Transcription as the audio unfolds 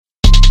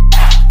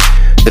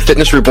The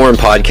Fitness Reborn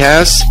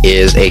podcast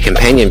is a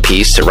companion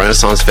piece to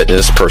Renaissance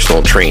Fitness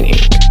personal training.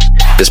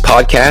 This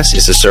podcast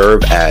is to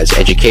serve as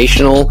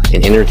educational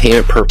and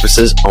entertainment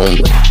purposes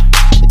only.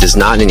 It does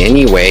not in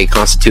any way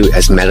constitute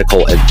as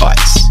medical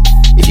advice.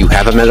 If you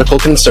have a medical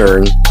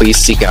concern, please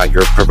seek out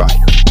your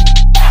provider.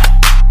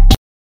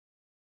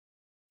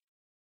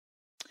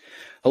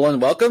 Hello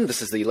and welcome.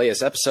 This is the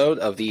latest episode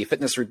of the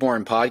Fitness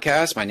Reborn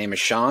podcast. My name is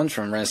Sean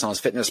from Renaissance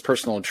Fitness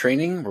Personal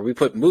Training, where we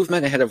put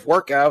movement ahead of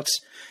workouts.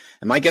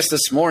 And my guest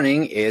this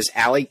morning is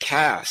Allie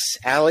Cass.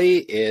 Allie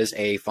is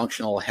a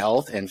functional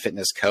health and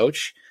fitness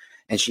coach,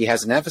 and she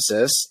has an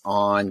emphasis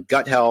on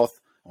gut health,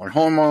 on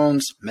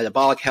hormones,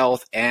 metabolic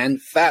health, and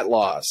fat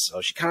loss.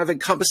 So she kind of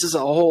encompasses a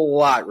whole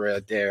lot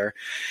right there.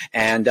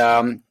 And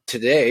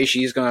today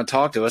she's going to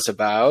talk to us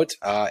about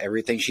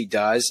everything she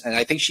does. And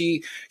I think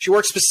she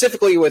works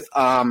specifically with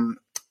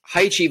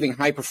high-achieving,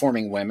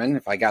 high-performing women,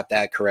 if I got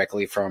that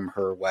correctly from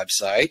her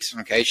website.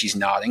 Okay, she's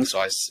nodding,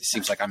 so it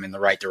seems like I'm in the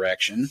right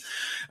direction.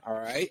 All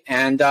right.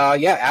 And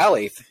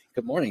Allie,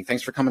 good morning.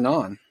 Thanks for coming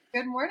on.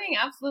 Good morning.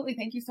 Absolutely.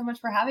 Thank you so much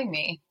for having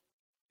me.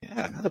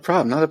 Yeah, not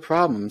a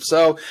problem.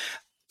 So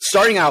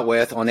starting out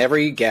with, on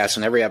every guest,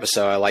 on every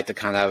episode, I like to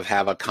kind of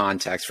have a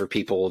context for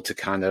people to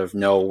kind of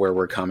know where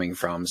we're coming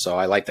from. So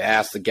I like to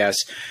ask the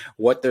guests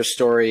what their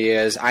story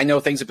is. I know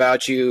things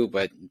about you,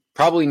 but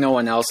probably no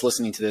one else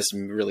listening to this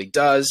really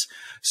does.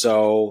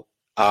 So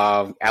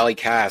Allie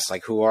Cass,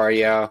 like, who are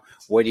you?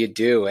 What do you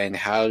do? And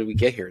how did we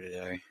get here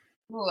today?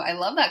 Ooh, I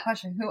love that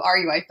question. Who are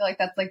you? I feel like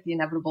that's like the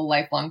inevitable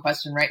lifelong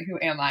question, right? Who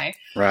am I?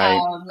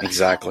 Right.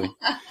 Exactly.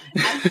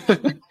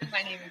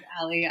 My name is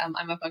Allie.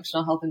 I'm a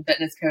functional health and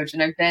fitness coach,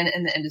 and I've been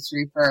in the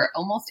industry for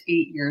almost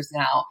 8 years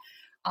now.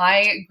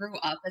 I grew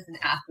up as an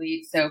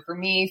athlete. So for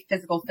me,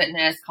 physical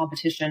fitness,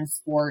 competition,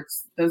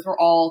 sports, those were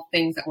all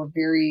things that were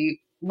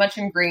very much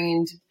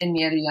ingrained in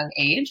me at a young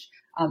age,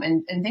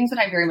 and things that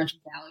I very much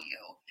value.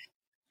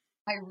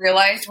 I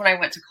realized when I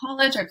went to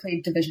college, I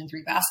played Division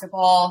III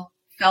basketball,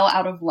 fell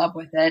out of love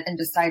with it, and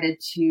decided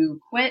to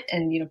quit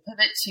and,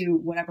 pivot to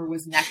whatever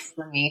was next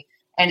for me.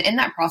 And in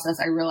that process,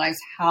 I realized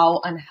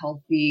how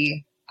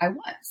unhealthy I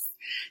was.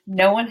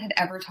 No one had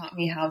ever taught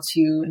me how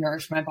to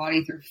nourish my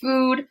body through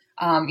food,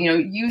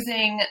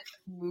 using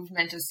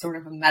movement as sort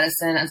of a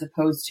medicine as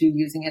opposed to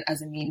using it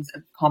as a means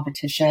of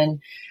competition.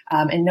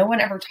 And no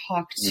one ever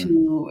talked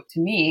to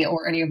me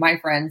or any of my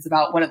friends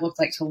about what it looked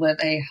like to live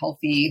a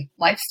healthy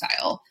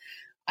lifestyle.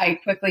 I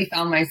quickly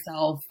found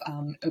myself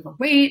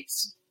overweight,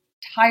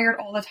 tired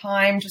all the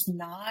time, just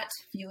not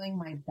feeling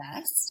my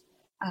best.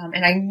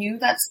 And I knew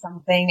that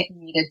something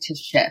needed to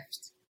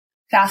shift.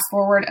 Fast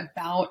forward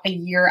about a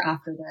year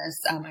after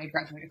this, I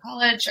graduated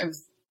college. I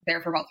was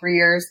there for about 3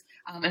 years.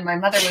 And my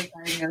mother was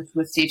diagnosed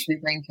with stage 3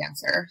 brain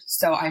cancer.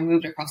 So I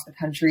moved across the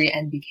country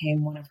and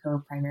became one of her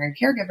primary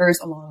caregivers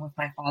along with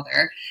my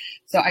father.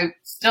 So I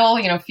still,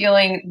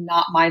 feeling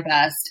not my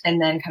best.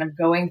 And then kind of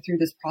going through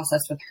this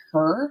process with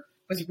her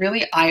was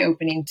really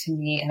eye-opening to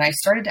me. And I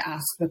started to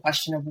ask the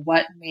question of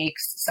what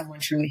makes someone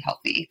truly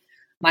healthy.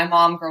 My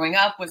mom growing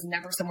up was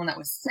never someone that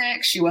was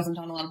sick. She wasn't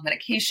on a lot of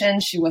medication.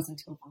 She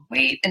wasn't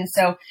overweight. And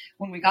so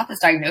when we got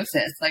this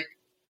diagnosis, I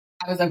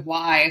was like,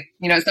 why?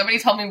 Somebody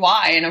tell me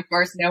why. And of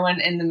course, no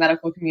one in the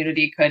medical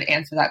community could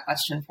answer that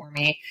question for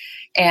me.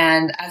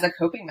 And as a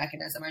coping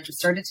mechanism, I just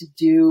started to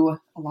do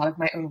a lot of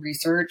my own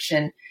research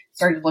and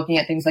started looking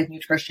at things like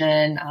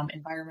nutrition,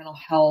 environmental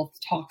health,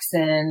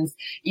 toxins,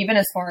 even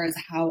as far as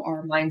how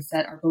our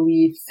mindset, our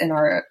beliefs, and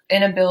our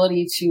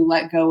inability to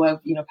let go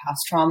of,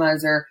 past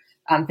traumas or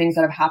things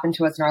that have happened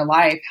to us in our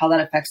life, how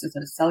that affects us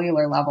at a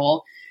cellular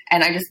level.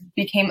 And I just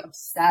became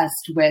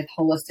obsessed with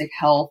holistic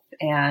health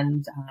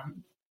and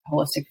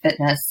holistic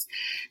fitness.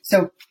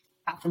 So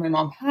after my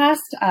mom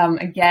passed,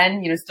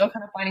 again, still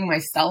kind of finding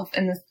myself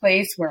in this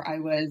place where I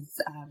was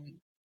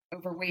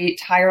overweight,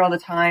 tired all the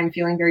time,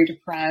 feeling very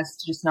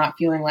depressed, just not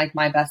feeling like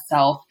my best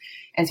self.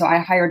 And so I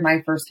hired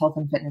my first health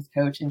and fitness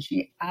coach, and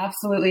she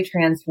absolutely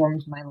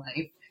transformed my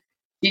life.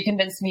 She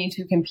convinced me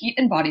to compete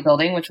in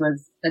bodybuilding, which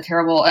was I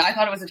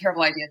thought it was a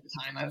terrible idea at the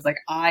time. I was like,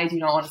 I do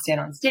not want to stand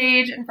on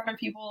stage in front of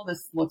people.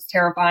 This looks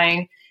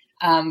terrifying.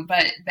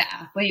 But the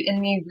athlete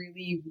in me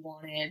really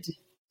wanted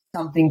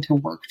something to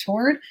work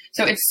toward.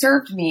 So it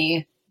served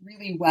me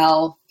really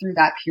well through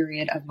that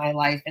period of my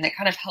life. And it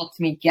kind of helped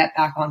me get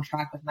back on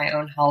track with my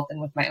own health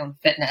and with my own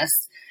fitness.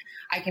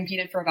 I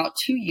competed for about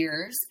 2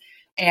 years.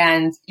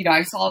 And,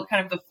 I saw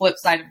kind of the flip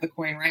side of the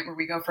coin, right? Where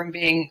we go from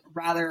being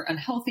rather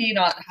unhealthy,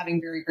 not having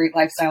very great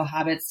lifestyle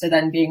habits, to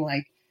then being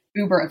like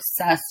uber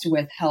obsessed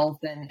with health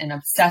and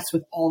obsessed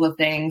with all the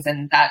things.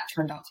 And that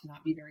turned out to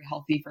not be very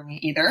healthy for me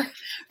either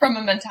from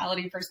a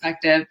mentality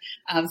perspective.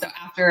 So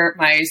after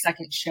my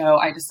second show,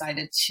 I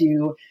decided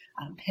to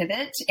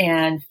pivot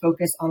and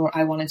focus on what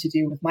I wanted to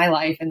do with my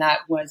life. And that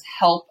was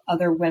help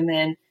other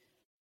women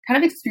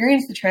kind of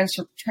experience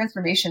the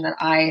transformation that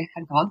I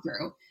had gone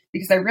through.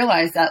 Because I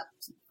realized that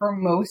for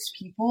most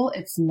people,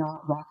 it's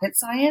not rocket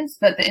science,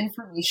 but the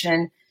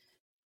information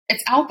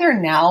it's out there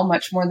now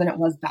much more than it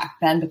was back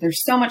then, but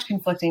there's so much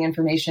conflicting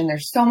information.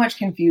 There's so much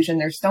confusion.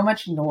 There's so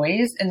much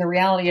noise. And the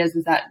reality is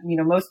that,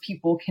 most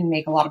people can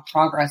make a lot of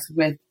progress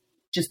with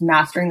just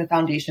mastering the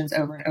foundations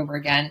over and over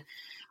again.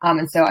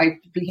 And so I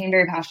became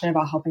very passionate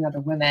about helping other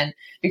women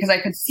because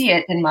I could see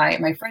it in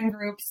my friend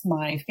groups,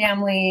 my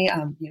family,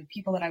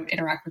 people that I would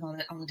interact with on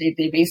a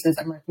day-to-day basis.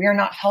 I'm like, we are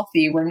not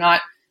healthy. We're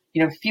not,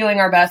 feeling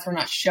our best. We're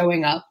not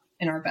showing up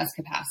in our best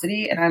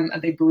capacity. And I'm a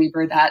big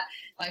believer that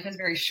life is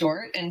very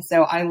short. And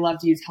so I love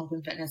to use health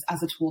and fitness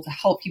as a tool to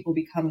help people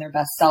become their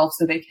best self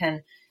so they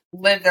can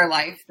live their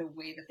life the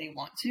way that they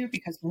want to,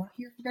 because we're not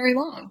here for very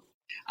long.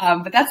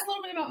 But that's a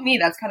little bit about me.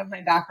 That's kind of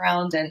my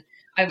background. And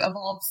I've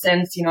evolved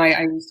since,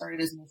 I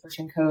started as a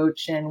nutrition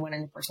coach and went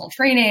into personal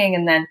training,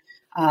 and then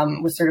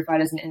was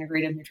certified as an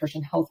integrative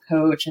nutrition health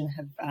coach, and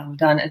have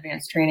done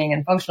advanced training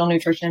in functional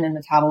nutrition and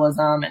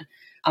metabolism. And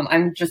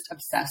I'm just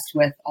obsessed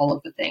with all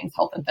of the things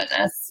health and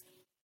fitness.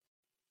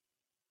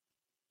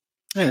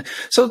 Yeah.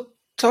 So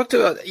talk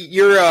to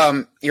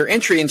your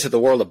entry into the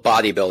world of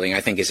bodybuilding.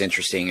 I think is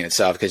interesting in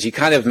itself, because you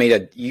kind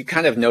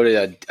of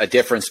noted a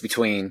difference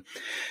between,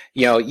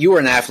 you were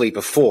an athlete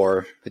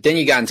before, but then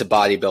you got into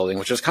bodybuilding,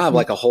 which was kind of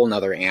like a whole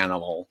nother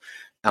animal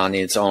on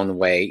its own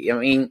way. I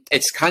mean,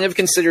 it's kind of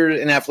considered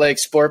an athletic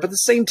sport, but at the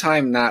same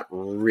time, not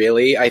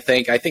really. I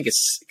think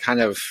it's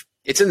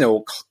in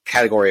the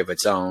category of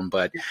its own.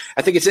 But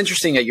I think it's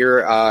interesting that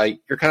your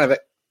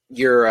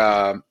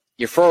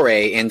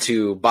foray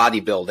into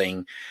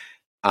bodybuilding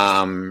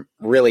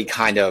really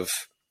kind of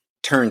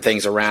turned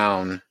things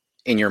around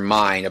in your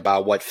mind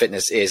about what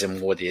fitness is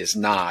and what it is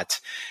not.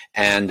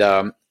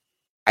 And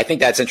I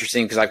think that's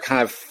interesting because I've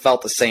kind of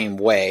felt the same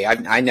way.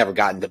 I never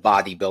got into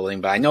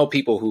bodybuilding, but I know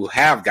people who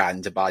have gotten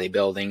into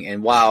bodybuilding.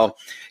 And while,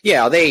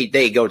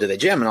 they go to the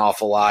gym an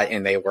awful lot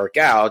and they work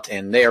out,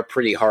 and they're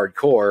pretty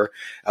hardcore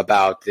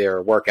about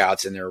their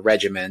workouts and their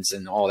regimens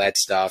and all that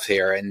stuff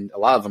here. And a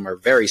lot of them are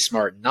very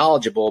smart and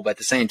knowledgeable, but at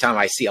the same time,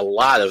 I see a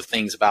lot of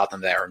things about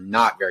them that are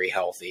not very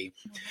healthy.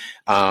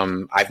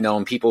 I've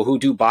known people who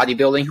do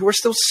bodybuilding who are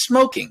still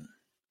smoking.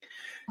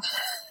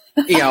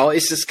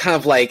 It's just kind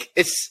of like,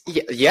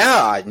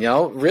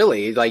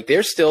 really, like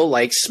they're still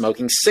like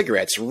smoking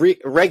cigarettes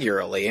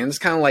regularly. And it's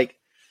kind of like,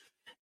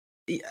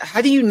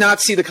 how do you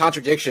not see the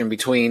contradiction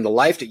between the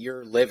life that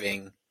you're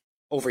living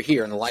over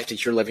here and the life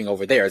that you're living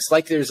over there? It's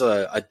like there's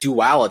a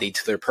duality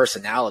to their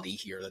personality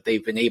here, that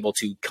they've been able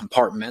to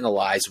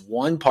compartmentalize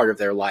one part of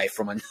their life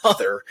from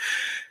another.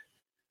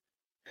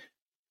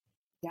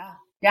 Yeah.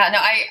 Yeah. No,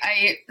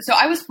 so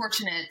I was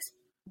fortunate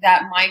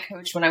that my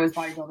coach, when I was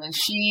bodybuilding,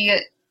 she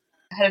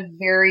had a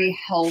very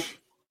health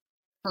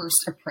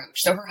first approach.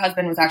 So her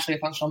husband was actually a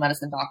functional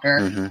medicine doctor.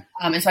 Mm-hmm.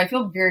 And so I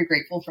feel very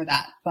grateful for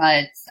that.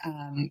 But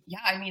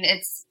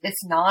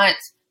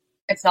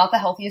it's not the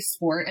healthiest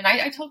sport. And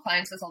I tell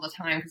clients this all the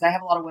time, because I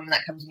have a lot of women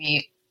that come to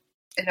me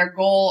and their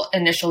goal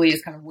initially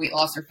is kind of weight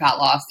loss or fat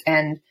loss.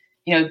 And,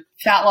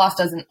 fat loss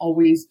doesn't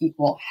always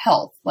equal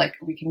health. Like,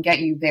 we can get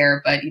you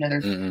there, but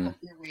there's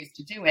ways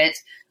to do it.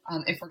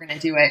 If we're going to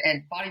do it.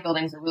 And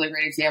bodybuilding is a really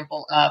great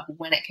example of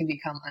when it can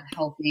become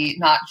unhealthy,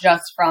 not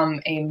just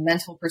from a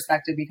mental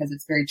perspective, because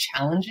it's very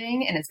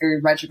challenging and it's very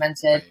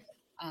regimented.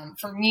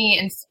 For me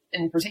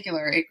in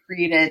particular,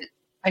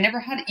 I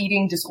never had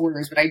eating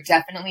disorders, but I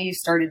definitely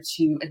started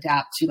to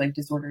adapt to like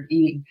disordered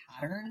eating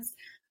patterns.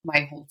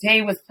 My whole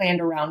day was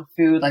planned around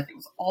food. Like, it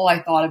was all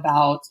I thought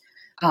about.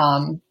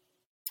 And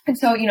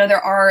so,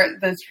 there are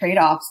those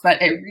trade-offs,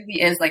 but it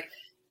really is like,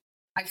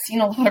 I've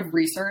seen a lot of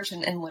research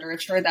and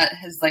literature that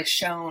has like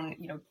shown,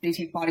 they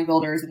take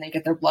bodybuilders and they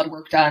get their blood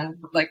work done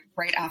like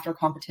right after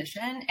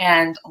competition.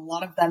 And a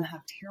lot of them have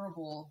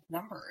terrible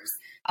numbers.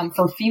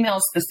 For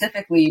females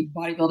specifically,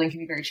 bodybuilding can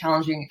be very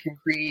challenging. It can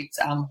create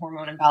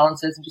hormone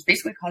imbalances and just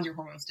basically cause your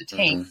hormones to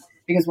tank,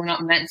 because we're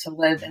not meant to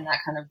live in that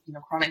kind of,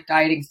 chronic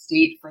dieting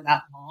state for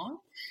that long.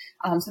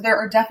 So there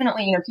are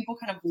definitely, people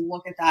kind of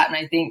look at that, and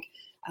I think,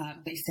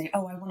 they say,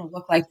 oh, I want to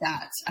look like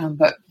that.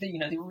 But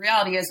the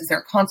reality is there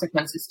are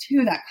consequences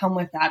too that come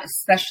with that,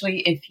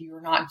 especially if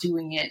you're not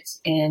doing it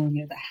in,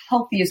 the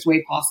healthiest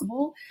way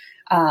possible.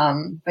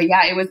 But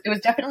yeah, it was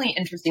definitely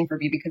interesting for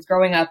me, because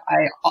growing up,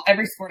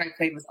 every sport I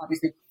played was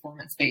obviously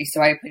performance based.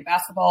 So I played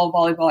basketball,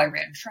 volleyball, I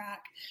ran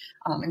track.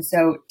 And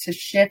so to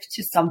shift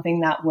to something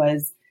that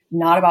was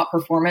not about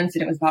performance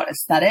and it was about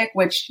aesthetic,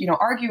 which,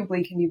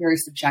 arguably can be very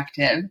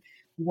subjective,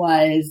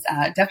 was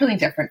definitely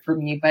different for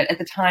me. But at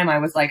the time I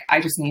was like, I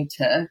just need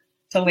to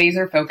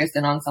laser focus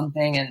in on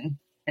something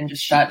and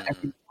just shut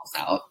everything else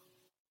out.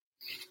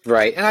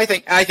 Right. And I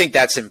think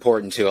that's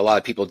important too. A lot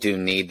of people do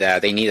need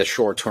that. They need a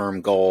short-term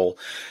goal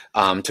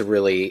to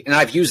really, and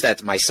I've used that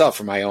to myself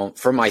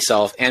for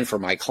myself and for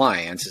my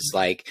clients. It's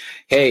like,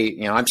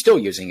 hey, I'm still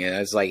using it.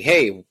 It's like,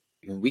 hey,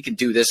 we can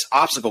do this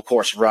obstacle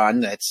course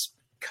run that's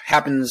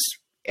happens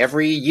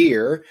every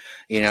year.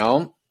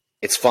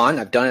 It's fun.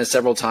 I've done it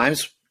several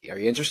times. Are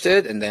you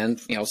interested? And then,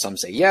 some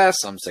say yes,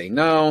 some say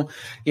no,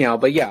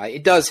 but yeah,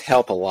 it does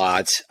help a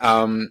lot.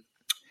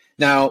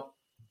 Now,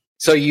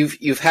 so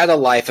you've had a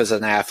life as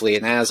an athlete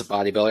and as a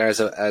bodybuilder,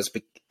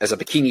 as a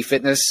bikini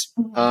fitness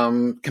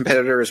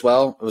competitor as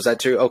well. Was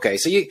that true? Okay,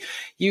 so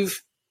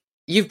you've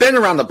been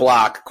around the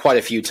block quite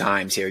a few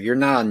times here. You're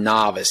not a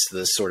novice to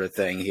this sort of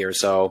thing here.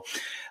 So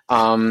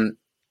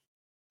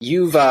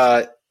you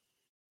have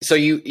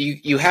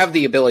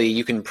the ability.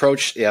 You can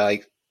approach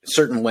like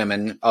certain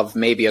women of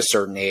maybe a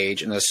certain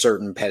age and a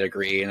certain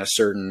pedigree and a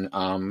certain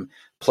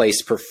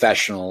place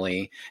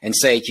professionally, and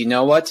say, you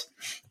know what?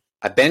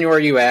 I've been where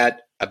you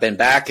at. I've been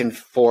back and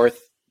forth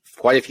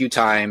quite a few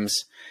times.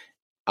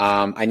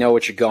 I know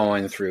what you're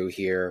going through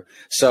here.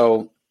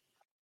 So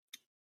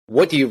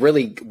what do you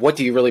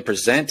really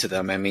present to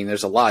them? I mean,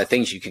 there's a lot of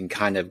things you can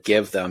kind of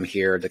give them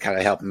here to kind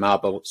of help them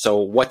out. But so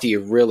what do you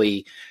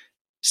really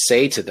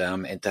say to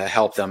them and to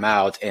help them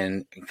out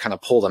and kind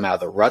of pull them out of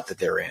the rut that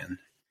they're in?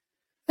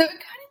 So it kind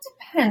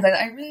of depends.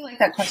 I really like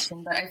that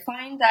question, but I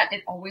find that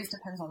it always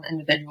depends on the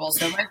individual.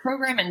 So my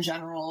program in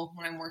general,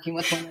 when I'm working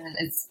with women,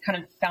 is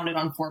kind of founded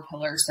on 4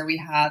 pillars. So we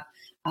have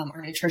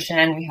our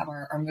nutrition, we have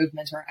our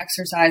movement, our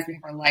exercise, we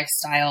have our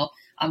lifestyle,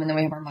 and then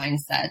we have our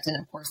mindset.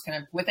 And of course, kind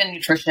of within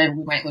nutrition,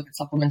 we might look at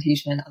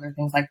supplementation, other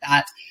things like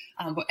that.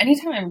 But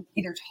anytime I'm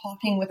either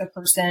talking with a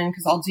person,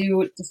 because I'll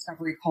do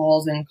discovery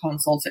calls and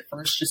consults at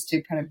first just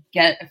to kind of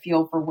get a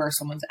feel for where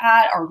someone's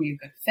at. Are we a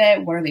good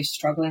fit? What are they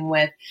struggling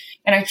with?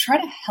 And I try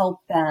to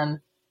help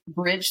them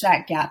bridge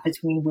that gap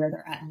between where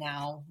they're at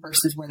now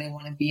versus where they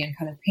want to be, and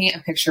kind of paint a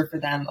picture for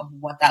them of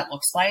what that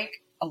looks like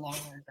along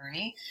their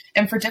journey.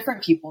 And for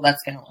different people,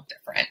 that's going to look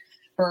different.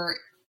 For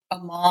a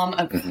mom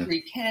of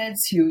 3 kids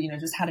who,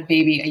 just had a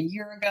baby a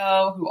year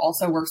ago, who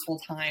also works full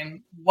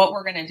time, what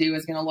we're going to do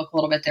is going to look a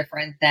little bit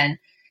different than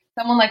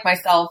someone like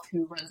myself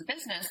who runs a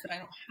business, but I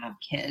don't have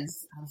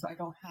kids. So I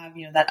don't have,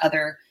 that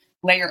other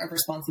layer of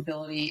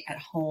responsibility at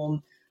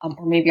home,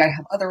 or maybe I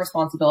have other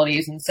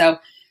responsibilities. And so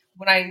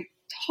when I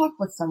talk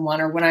with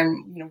someone, or when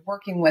I'm,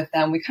 working with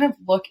them, we kind of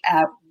look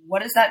at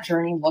what does that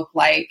journey look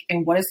like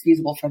and what is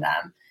feasible for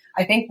them.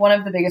 I think one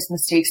of the biggest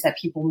mistakes that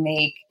people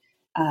make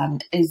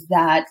is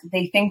that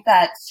they think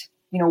that,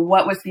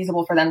 what was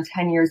feasible for them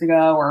 10 years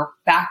ago or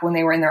back when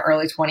they were in their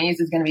early 20s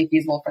is going to be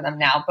feasible for them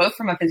now, both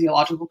from a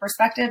physiological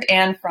perspective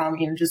and from,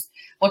 just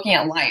looking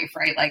at life,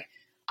 right? Like,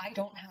 I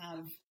don't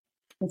have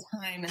the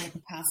time and the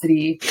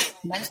capacity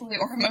mentally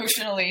or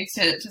emotionally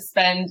to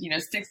spend,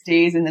 6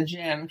 days in the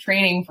gym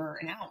training for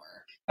an hour,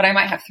 but I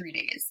might have 3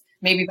 days.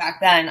 Maybe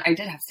back then I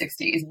did have 6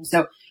 days. And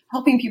so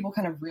helping people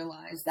kind of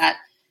realize that,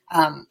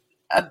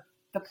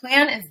 the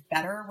plan is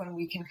better when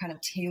we can kind of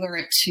tailor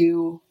it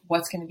to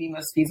what's going to be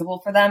most feasible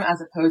for them, as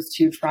opposed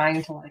to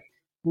trying to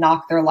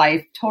knock their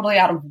life totally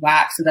out of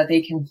whack so that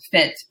they can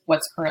fit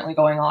what's currently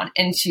going on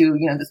into,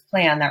 this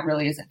plan that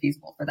really isn't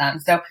feasible for them.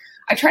 So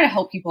I try to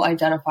help people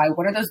identify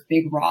what are those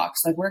big rocks,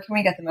 like where can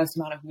we get the most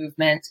amount of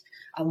movement,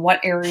 what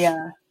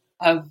area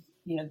of,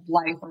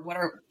 life,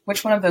 or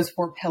which one of those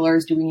 4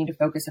 pillars do we need to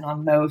focus in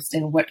on most,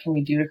 and what can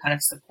we do to kind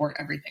of support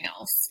everything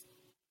else?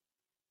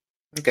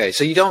 Okay,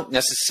 so you don't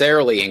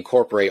necessarily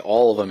incorporate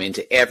all of them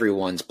into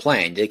everyone's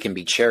plan. They can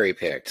be cherry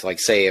picked. Like,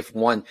 say, if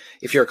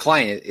your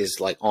client is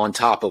on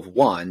top of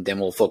one, then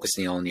we'll focus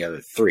on the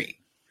other 3.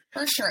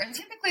 For sure. And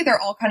typically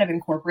they're all kind of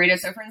incorporated.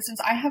 So for instance,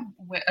 I have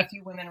a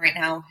few women right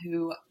now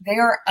who they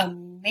are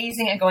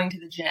amazing at going to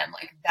the gym.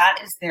 Like, that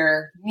is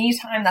their me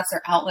time. That's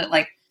their outlet.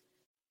 Like,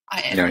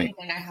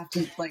 anything I have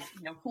to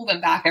pull them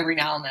back every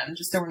now and then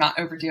just so we're not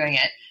overdoing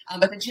it.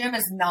 But the gym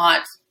is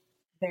not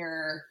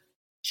their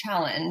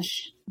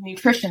challenge.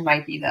 Nutrition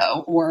might be,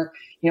 though, or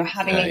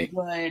having a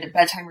good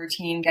bedtime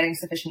routine, getting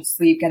sufficient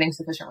sleep, getting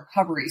sufficient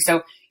recovery.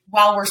 So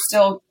while we're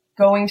still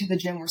going to the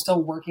gym, we're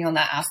still working on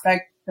that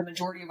aspect. The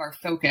majority of our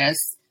focus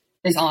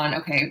is on,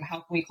 okay,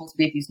 how can we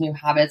cultivate these new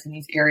habits in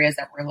these areas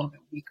that we're a little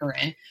bit weaker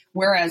in?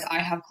 Whereas I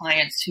have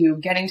clients who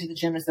getting to the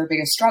gym is their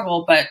biggest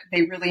struggle, but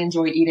they really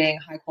enjoy eating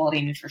high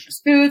quality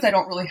nutritious foods. I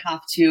don't really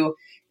have to,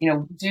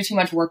 do too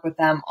much work with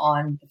them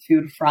on the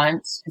food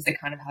front because they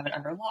kind of have it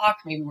under lock.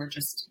 Maybe we're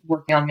just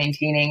working on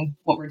maintaining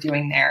what we're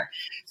doing there.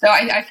 So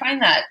I find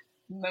that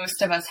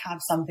most of us have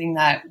something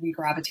that we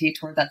gravitate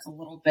toward that's a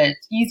little bit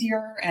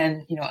easier,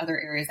 and, other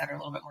areas that are a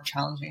little bit more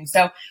challenging.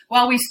 So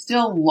while we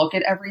still look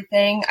at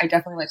everything, I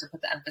definitely like to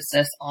put the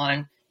emphasis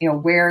on,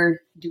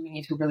 where do we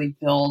need to really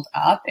build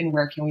up and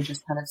where can we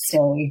just kind of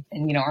stay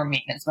in, our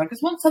maintenance mode?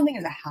 Because once something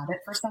is a habit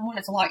for someone,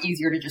 it's a lot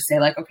easier to just say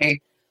okay,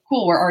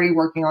 cool, we're already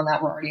working on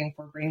that. We're already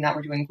incorporating that.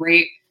 We're doing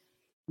great.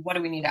 What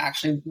do we need to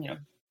actually,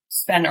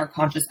 spend our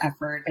conscious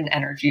effort and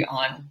energy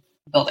on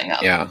building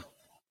up? Yeah.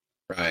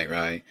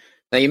 Right.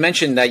 Now, you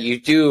mentioned that you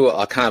do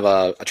a kind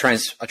of a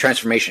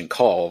transformation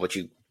call, which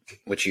you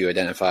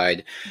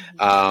identified,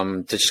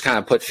 to just kind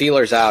of put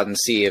feelers out and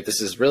see if this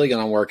is really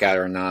going to work out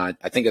or not.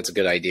 I think that's a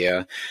good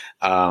idea.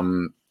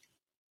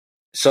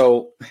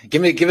 So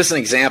give us an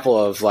example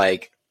of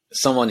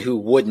someone who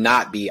would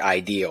not be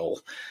ideal.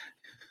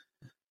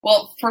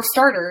 Well, for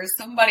starters,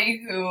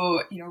 somebody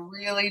who,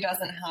 really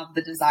doesn't have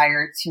the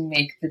desire to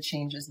make the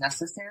changes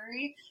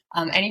necessary.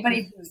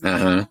 Anybody who's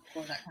looking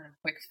for that kind of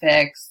quick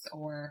fix,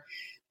 or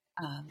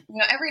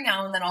every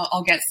now and then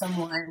I'll get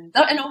someone,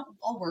 and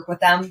I'll work with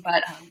them,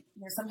 but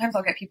sometimes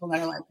I'll get people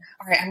that are like,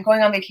 all right, I'm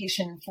going on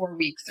vacation in 4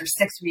 weeks or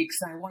 6 weeks,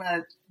 and I want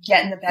to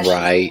get in the best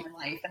shape of my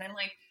life. And I'm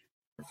like,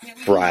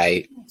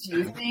 right.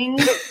 Do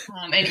things.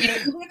 And even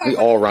if we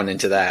all run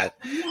into that.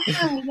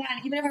 Yeah.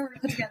 And even if I were to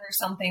put together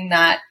something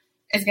that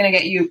is going to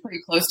get you pretty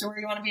close to where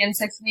you want to be in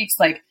 6 weeks,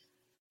 like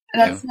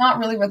that's not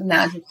really where the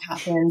magic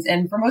happens.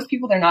 And for most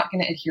people, they're not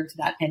going to adhere to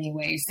that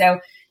anyway. So,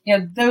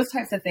 those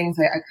types of things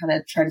I kind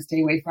of try to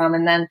stay away from.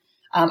 And then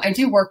I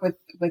do work with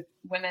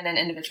women and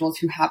individuals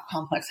who have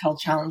complex health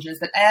challenges,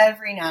 but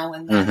every now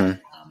and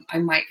then I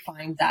might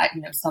find that,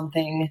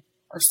 something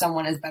or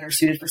someone is better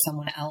suited for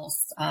someone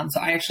else. So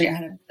I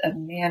had a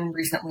man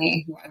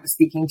recently who I was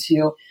speaking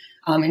to,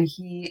 and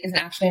he isn't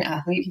actually an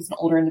athlete. He's an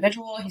older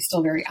individual. He's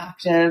still very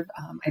active.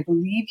 I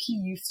believe he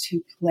used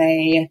to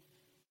play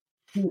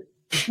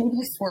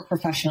his sport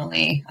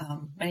professionally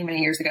many, many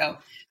years ago.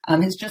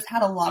 Has just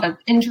had a lot of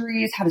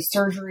injuries, had a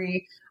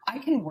surgery. I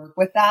can work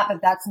with that, but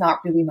that's not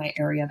really my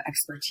area of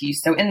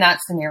expertise. So in that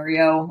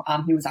scenario,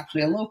 he was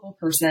actually a local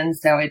person.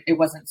 So it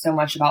wasn't so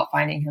much about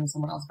finding him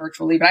someone else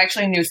virtually, but I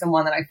actually knew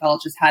someone that I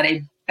felt just had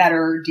a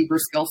better, deeper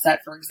skill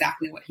set for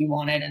exactly what he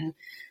wanted. And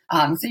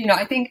so,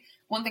 I think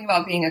one thing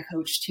about being a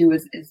coach too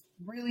is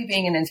really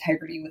being in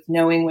integrity with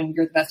knowing when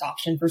you're the best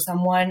option for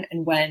someone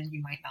and when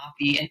you might not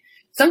be. And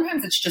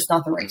sometimes it's just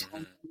not the right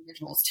time for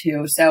individuals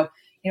too. So,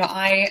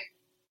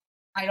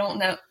 I don't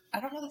know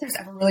that there's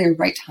ever really a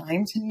right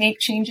time to make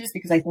changes,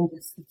 because I think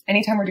it's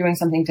anytime we're doing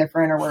something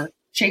different or we're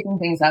shaking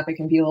things up, it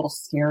can be a little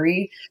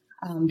scary.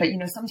 But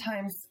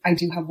sometimes I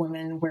do have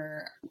women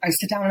where I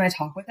sit down and I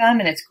talk with them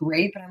and it's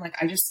great, but I'm like,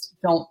 I just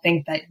don't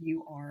think that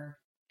you are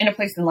in a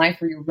place in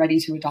life where you're ready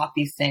to adopt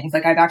these things.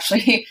 Like I've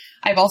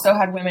also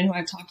had women who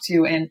I've talked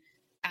to, and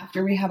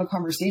after we have a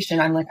conversation,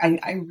 I'm like,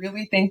 I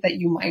really think that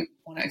you might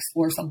want to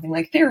explore something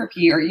like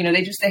therapy, or,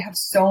 they have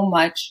so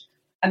much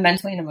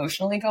mentally and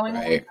emotionally going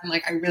on. I'm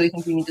like, I really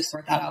think we need to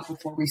sort that out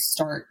before we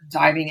start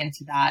diving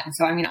into that. And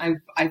so,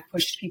 I've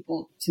pushed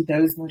people to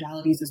those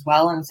modalities as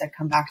well and said,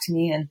 come back to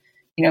me in,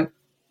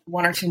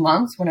 1 or 2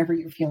 months, whenever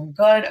you're feeling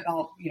good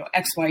about,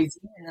 X, Y, Z,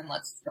 and then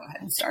let's go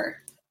ahead and start.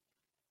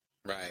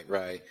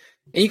 Right.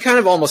 And you kind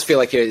of almost feel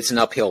like it's an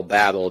uphill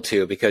battle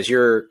too, because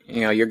you're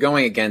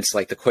going against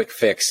like the quick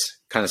fix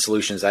kind of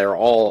solutions that are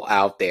all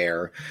out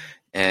there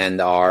and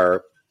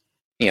are,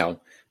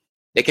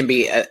 they can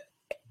be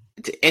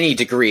to any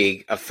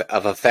degree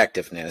of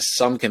effectiveness.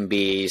 Some can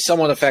be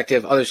somewhat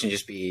effective, others can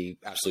just be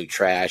absolute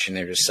trash and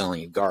they're just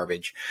selling you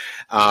garbage.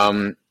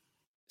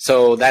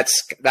 So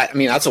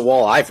that's a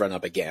wall I've run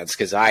up against,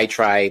 because I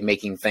try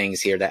making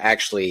things here that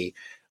actually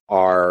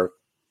are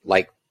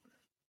like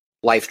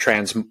life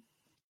transformative,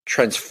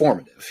 and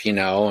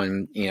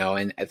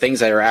things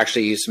that are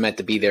actually meant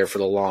to be there for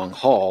the long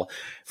haul,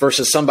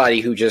 versus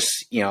somebody who just,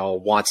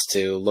 wants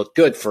to look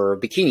good for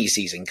bikini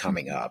season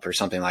coming up or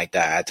something like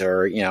that,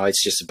 or,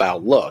 it's just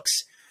about looks.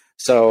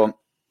 So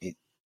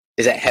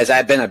has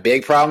that been a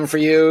big problem for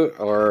you,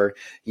 or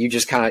you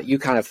just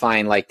kind of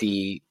find like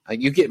you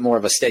get more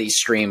of a steady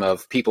stream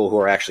of people who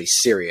are actually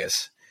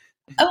serious?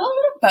 A little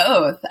bit of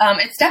both.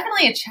 It's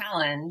definitely a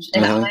challenge,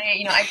 and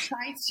I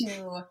try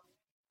to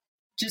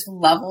just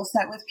level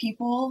set with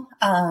people.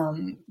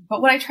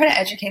 But what I try to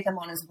educate them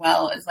on as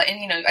well is like,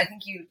 and I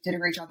think you did a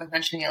great job of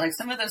mentioning it. Like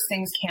some of those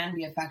things can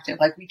be effective.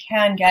 Like we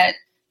can get,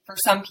 for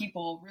some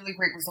people, really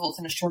great results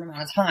in a short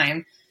amount of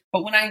time.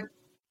 But when I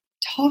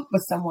talk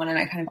with someone and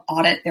I kind of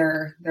audit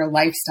their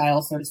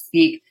lifestyle, so to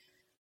speak,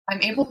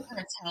 I'm able to kind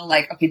of tell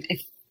like, okay,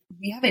 if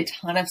we have a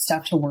ton of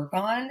stuff to work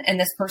on and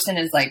this person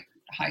is like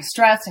high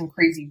stress and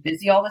crazy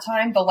busy all the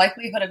time, the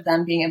likelihood of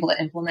them being able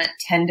to implement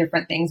 10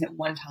 different things at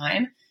one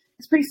time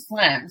is pretty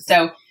slim.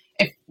 So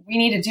if we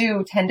need to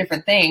do 10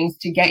 different things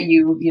to get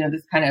you,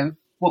 this kind of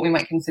what we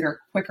might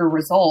consider quicker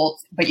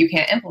results, but you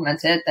can't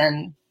implement it,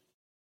 then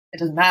it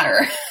doesn't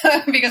matter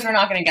because we're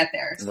not going to get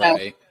there. So,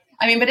 right.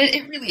 But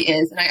it really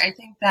is. And I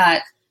think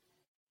that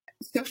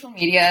social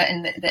media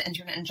and the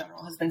internet in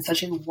general has been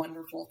such a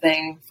wonderful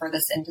thing for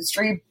this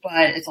industry,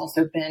 but it's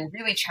also been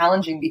really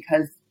challenging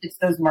because it's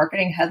those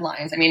marketing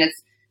headlines.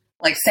 It's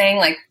like saying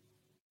like,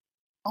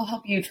 I'll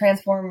help you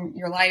transform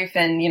your life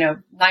in,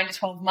 9 to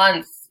 12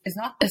 months is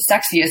not as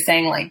sexy as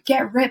saying like,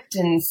 get ripped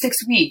in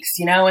 6 weeks,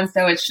 And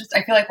so it's just,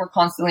 I feel like we're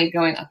constantly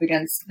going up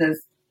against this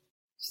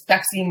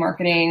sexy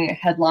marketing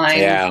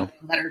headlines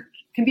that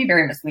can be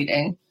very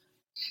misleading.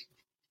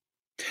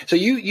 So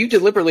you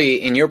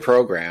deliberately in your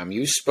program,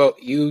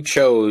 you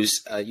chose,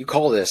 you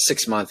call it a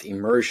 6-month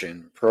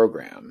immersion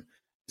program.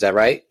 Is that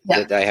right?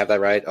 Yeah. Did I have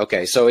that right?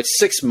 Okay. So it's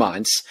 6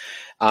 months,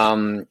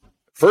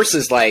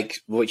 versus like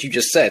what you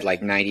just said,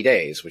 like 90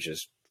 days, which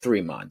is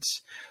 3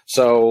 months.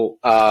 So,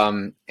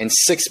 in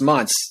 6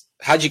 months,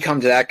 how'd you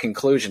come to that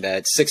conclusion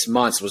that 6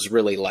 months was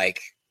really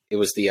like, it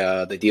was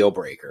the deal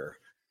breaker?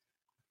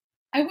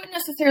 I wouldn't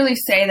necessarily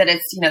say that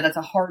it's, that's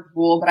a hard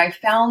rule, but I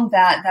found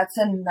that that's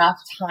enough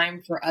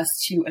time for us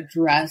to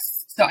address.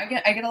 So I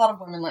get a lot of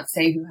women, let's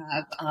say, who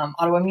have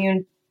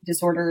autoimmune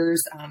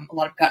disorders, a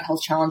lot of gut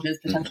health challenges,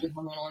 potentially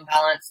hormonal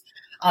imbalance.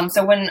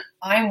 So when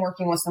I'm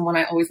working with someone,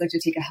 I always like to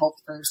take a health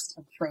first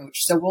approach.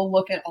 So we'll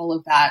look at all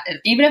of that. And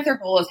even if their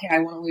goal is, hey, I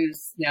want to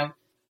lose,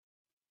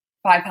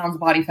 5 pounds of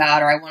body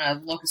fat, or I want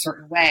to look a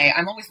certain way,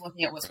 I'm always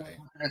looking at what's going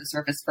on under the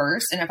surface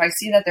first. And if I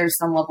see that there's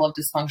some level of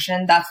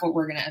dysfunction, that's what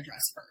we're going to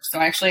address first. So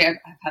actually, I've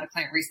had a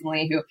client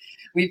recently who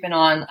we've been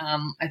on,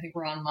 I think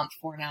we're on month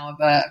 4 now of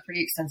a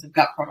pretty extensive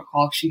gut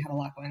protocol. She had a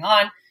lot going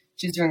on.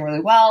 She's doing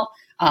really well.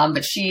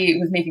 But she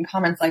was making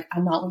comments like,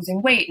 I'm not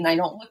losing weight and I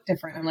don't look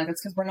different. I'm like,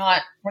 it's because we're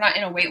not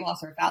in a weight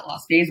loss or fat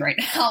loss phase right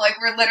now. Like,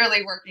 we're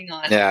literally working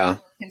on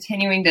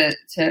continuing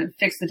to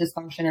fix the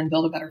dysfunction and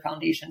build a better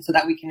foundation so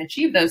that we can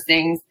achieve those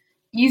things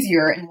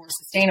easier and more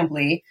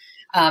sustainably.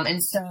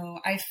 And so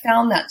I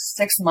found that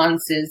 6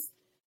 months is,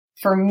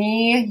 for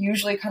me,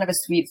 usually kind of a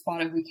sweet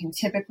spot of we can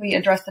typically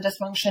address the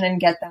dysfunction and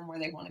get them where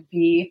they want to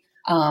be.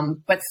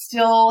 But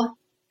still,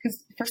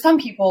 because for some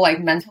people,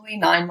 like mentally,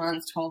 9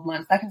 months, 12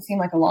 months, that can seem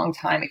like a long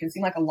time. It can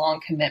seem like a long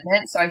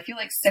commitment. So I feel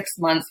like 6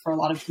 months for a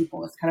lot of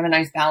people is kind of a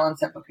nice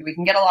balance of, okay, we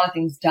can get a lot of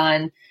things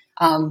done,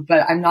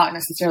 but I'm not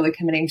necessarily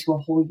committing to a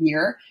whole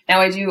year.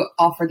 Now, I do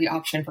offer the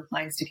option for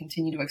clients to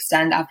continue to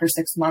extend after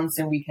 6 months,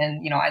 and we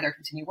can, either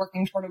continue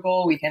working toward a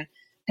goal, we can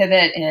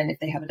pivot, and if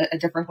they have a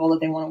different goal that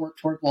they want to work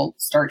toward, we'll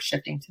start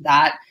shifting to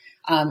that.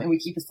 And we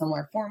keep a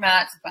similar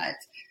format. But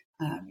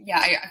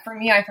for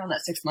me, I found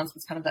that 6 months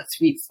was kind of that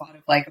sweet spot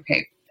of like,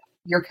 okay,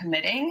 you're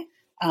committing,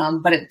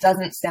 but it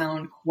doesn't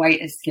sound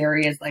quite as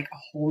scary as like a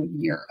whole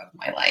year of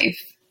my life.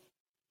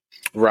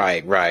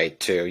 Right,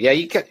 too. Yeah,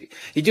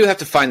 you do have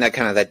to find that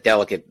kind of that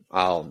delicate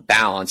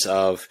balance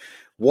of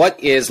what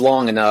is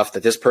long enough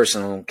that this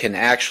person can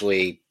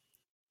actually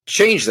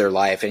change their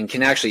life and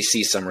can actually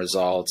see some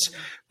results,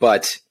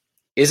 but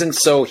isn't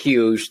so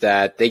huge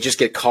that they just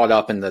get caught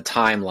up in the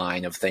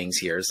timeline of things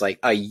here. It's like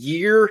a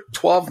year,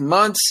 12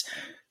 months,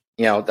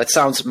 that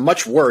sounds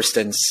much worse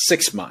than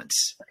 6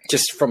 months,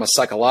 just from a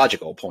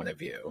psychological point of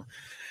view.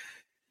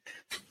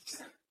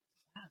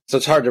 So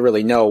it's hard to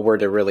really know where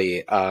to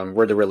really land.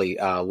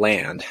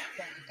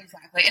 Yeah,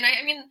 exactly. And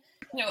I mean,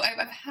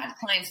 I've had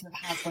clients in the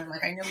past where I'm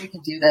like, I know we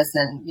could do this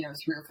in,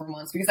 3 or 4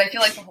 months, because I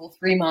feel like the whole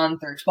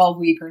 3-month or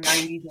 12-week or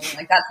 90-day,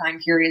 like that time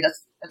period,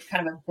 that's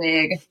kind of a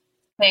big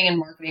thing in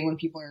marketing when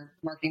people are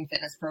marketing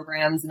fitness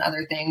programs and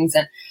other things.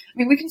 And I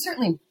mean, we can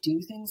certainly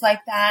do things like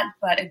that.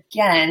 But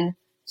again,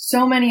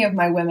 so many of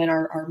my women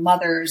are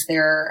mothers,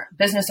 they're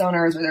business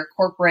owners, or they're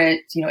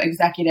corporate,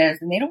 executives,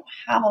 and they don't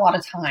have a lot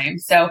of time.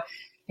 So,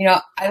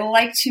 I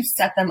like to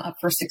set them up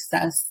for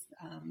success,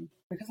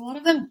 because a lot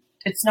of them,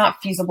 it's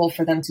not feasible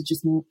for them to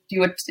just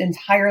do an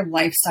entire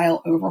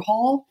lifestyle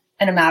overhaul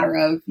in a matter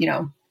of,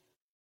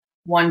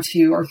 1,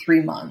 2, or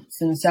 3 months.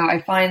 And so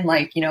I find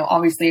like,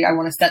 obviously I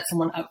want to set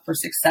someone up for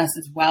success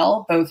as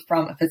well, both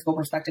from a physical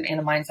perspective and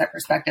a mindset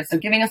perspective. So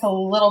giving us a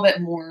little bit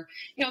more,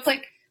 it's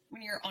like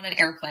when you're on an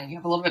airplane, you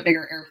have a little bit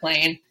bigger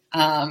airplane.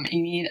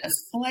 You need a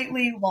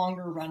slightly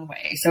longer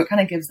runway. So it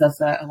kind of gives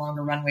us a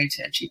longer runway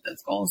to achieve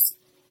those goals.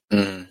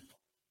 Mm.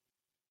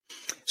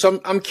 So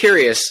I'm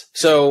curious.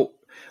 So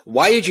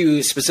why did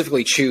you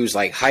specifically choose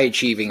like high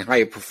achieving,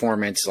 high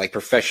performance, like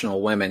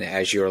professional women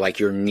as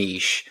your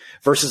niche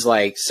versus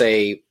like,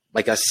 say,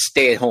 like a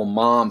stay at home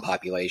mom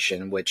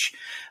population, which,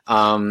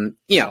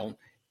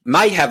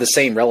 might have the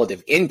same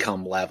relative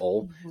income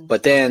level,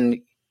 but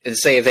then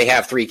say if they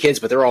have 3 kids,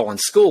 but they're all in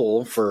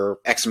school for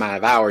X amount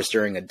of hours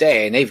during a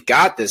day, and they've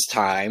got this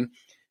time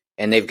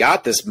and they've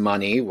got this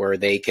money where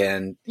they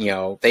can,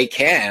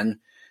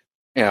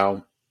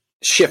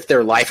 shift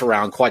their life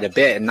around quite a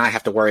bit and not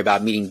have to worry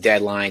about meeting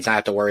deadlines, not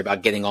have to worry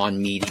about getting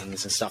on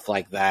meetings and stuff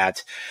like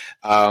that.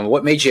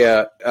 What made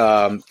you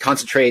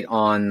concentrate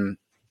on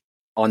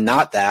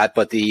not that,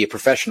 but the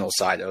professional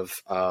side of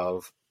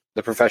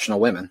the professional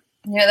women?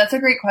 Yeah, that's a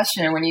great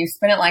question. And when you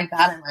spin it like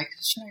that, I'm like,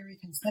 should I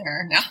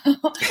reconsider? No.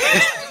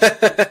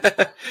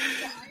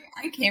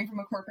 I came from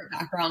a corporate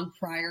background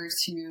prior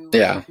to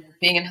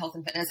being in health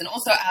and fitness. And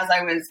also as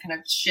I was kind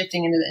of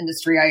shifting into the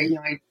industry,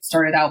 I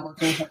started out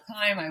working part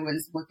time. I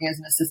was working as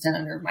an assistant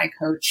under my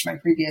coach, my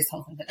previous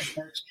health and fitness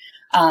coach.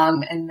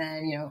 And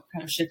then,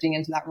 kind of shifting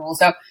into that role.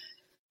 So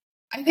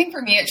I think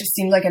for me, it just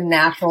seemed like a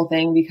natural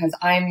thing because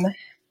I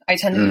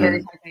tend to be very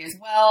type A as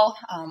well.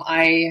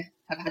 I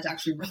have had to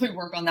actually really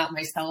work on that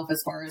myself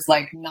as far as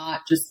like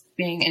not just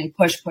being in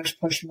push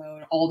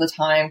mode all the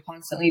time,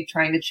 constantly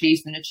trying to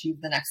chase and achieve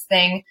the next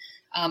thing.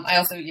 I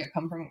also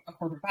come from a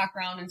corporate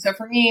background. And so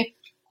for me,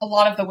 a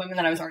lot of the women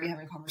that I was already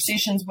having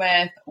conversations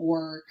with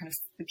or kind of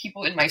the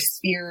people in my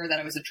sphere that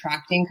I was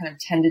attracting kind of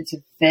tended to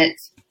fit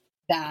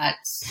that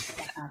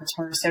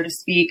avatar, so to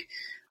speak.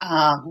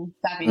 That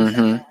being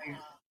said, I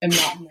am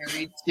not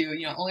married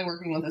to, only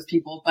working with those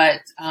people,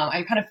 but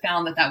I kind of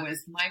found that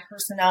was my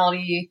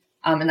personality.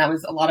 And that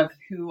was a lot of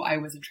who I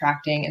was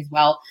attracting as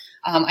well.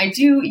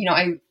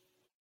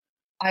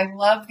 I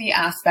love the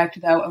aspect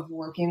though of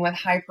working with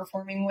high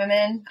performing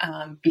women,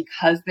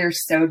 because they're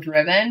so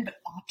driven, but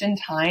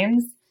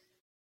oftentimes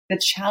the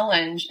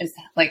challenge is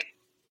like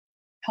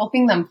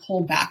helping them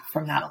pull back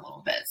from that a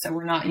little bit. So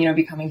we're not,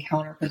 becoming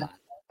counterproductive.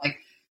 Like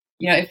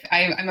if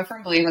I'm a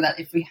firm believer that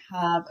if we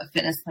have a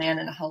fitness plan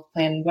and a health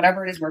plan,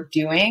 whatever it is we're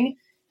doing,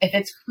 if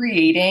it's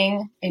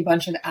creating a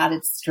bunch of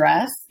added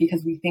stress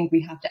because we think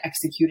we have to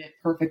execute it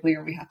perfectly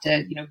or we have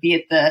to, be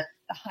at the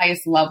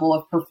highest level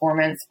of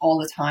performance all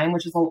the time,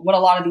 which is what a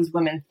lot of these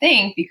women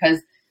think because,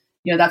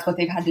 that's what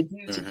they've had to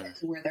do to get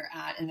to where they're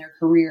at in their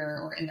career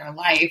or in their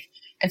life.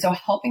 And so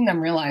helping them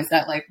realize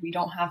that like, we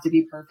don't have to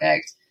be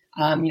perfect.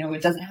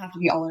 It doesn't have to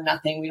be all or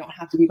nothing. We don't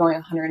have to be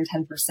going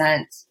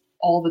 110%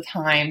 all the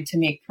time to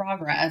make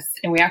progress.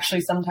 And we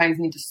actually sometimes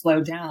need to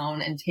slow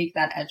down and take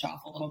that edge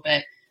off a little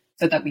bit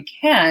so that we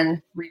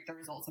can reap the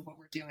results of what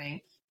we're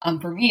doing.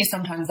 For me,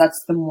 sometimes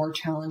that's the more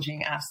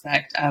challenging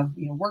aspect of,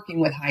 working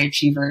with high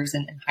achievers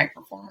and high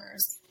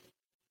performers.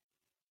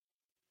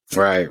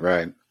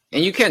 Right.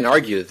 And you can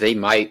argue that they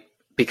might,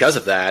 because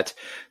of that,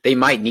 they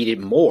might need it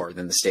more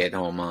than the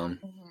stay-at-home mom.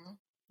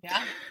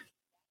 Mm-hmm.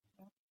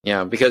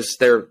 Yeah. Because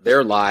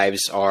their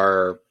lives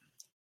are,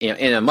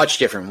 in a much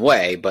different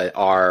way, but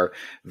are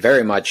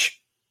very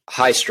much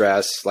high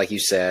stress, like you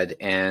said,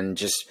 and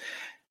just,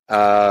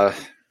 I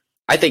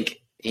think,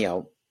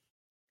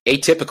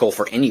 atypical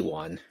for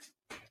anyone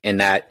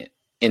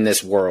in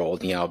this world,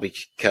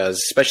 because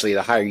especially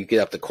the higher you get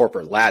up the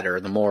corporate ladder,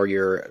 the more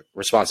your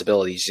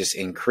responsibilities just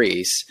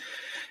increase.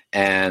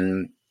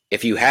 And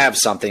if you have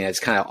something that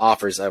kind of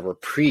offers a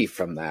reprieve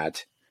from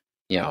that,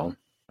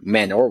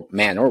 man or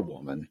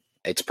woman,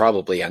 it's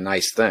probably a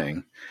nice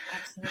thing.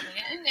 Absolutely.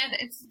 And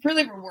it's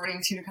really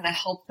rewarding too, to kind of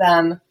help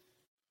them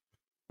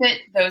fit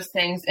those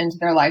things into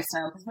their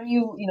lifestyle. Because when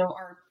you,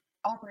 are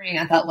operating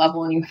at that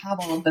level and you have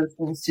all of those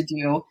things to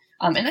do,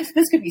 and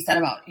this could be said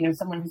about,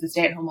 someone who's a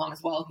stay-at-home mom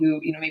as well, who,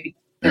 maybe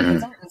their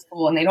kids aren't in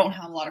school and they don't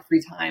have a lot of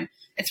free time.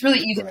 It's really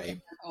easy to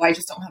think, oh, I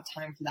just don't have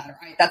time for that, or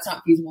that's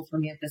not feasible for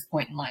me at this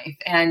point in life.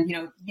 And,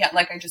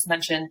 like I just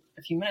mentioned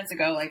a few minutes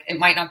ago, like it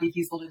might not be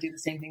feasible to do the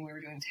same thing we were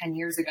doing 10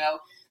 years ago.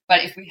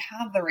 But if we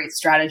have the right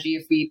strategy,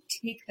 if we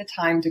take the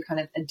time to kind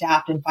of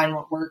adapt and find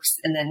what works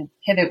and then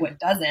pivot what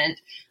doesn't,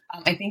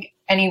 I think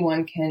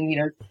anyone can,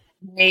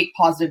 make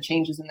positive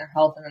changes in their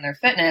health and in their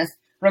fitness,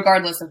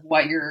 regardless of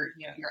what your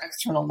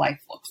external life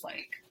looks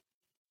like.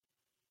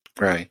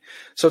 Right.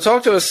 So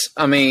talk to us.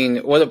 I mean,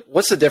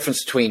 what's the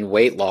difference between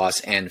weight loss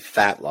and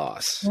fat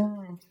loss? That's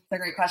a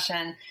great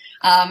question.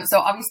 So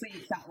obviously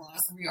fat loss,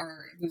 we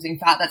are losing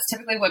fat. That's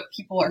typically what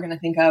people are going to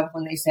think of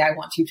when they say, I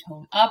want to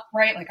tone up,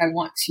 right? Like I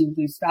want to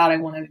lose fat. I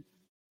want to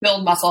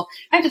build muscle.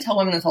 I have to tell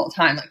women this all the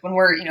time. Like when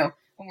we're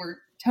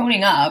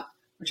toning up,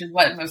 which is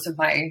what most of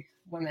my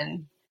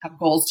women have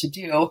goals to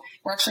do,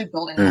 we're actually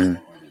building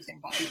muscle or losing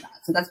body fat.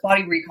 So that's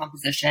body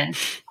recomposition.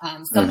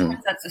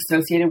 Sometimes that's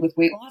associated with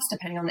weight loss,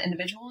 depending on the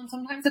individual, and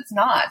sometimes it's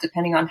not,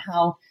 depending on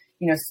how,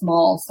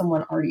 small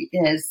someone already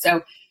is.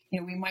 So,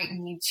 we might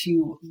need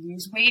to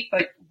lose weight,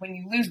 but when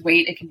you lose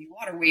weight, it can be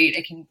water weight.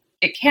 It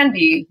can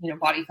be,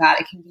 body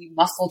fat. It can be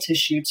muscle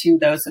tissue too,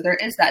 though. So there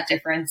is that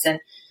difference. And,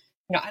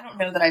 I don't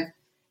know that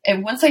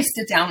and once I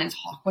sit down and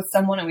talk with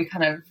someone and we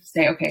kind of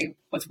say, okay,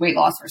 what's weight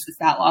loss versus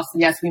fat loss?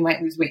 Yes, we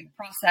might lose weight in the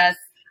process.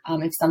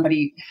 If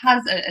somebody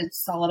has a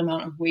solid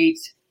amount of weight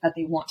that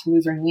they want to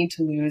lose or need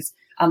to lose,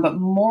 but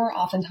more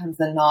oftentimes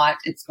than not,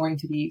 it's going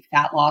to be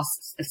fat loss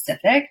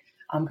specific,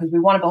 because we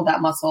want to build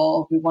that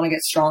muscle, we want to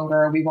get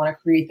stronger, we want to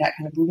create that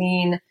kind of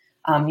lean,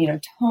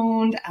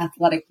 toned,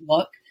 athletic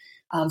look.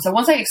 So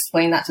once I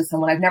explain that to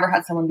someone, I've never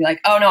had someone be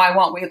like, oh no, I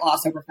want weight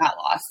loss over fat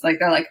loss. Like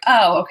they're like,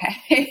 oh,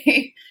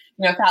 okay.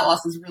 Fat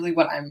loss is really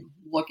what I'm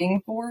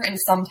looking for. And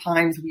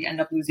sometimes we end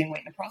up losing weight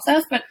in the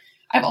process, but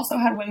I've also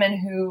had women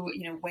who,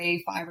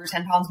 weigh 5 or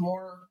 10 pounds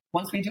more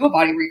once we do a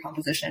body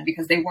recomposition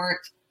because they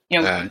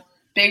weren't,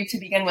 big to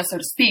begin with, so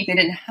to speak. They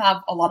didn't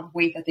have a lot of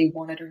weight that they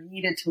wanted or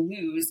needed to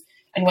lose.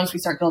 And once we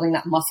start building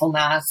that muscle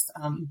mass,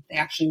 they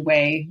actually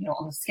weigh,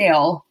 on the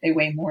scale, they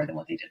weigh more than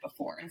what they did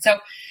before. And so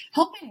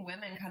helping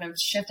women kind of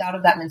shift out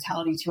of that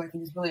mentality too, I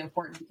think is really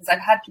important because I've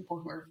had people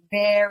who are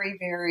very,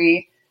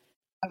 very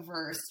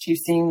averse to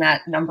seeing that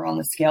number on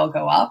the scale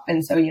go up.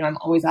 And so, I'm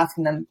always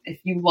asking them,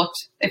 if you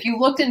looked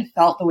and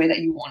felt the way that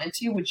you wanted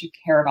to, would you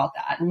care about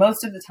that? And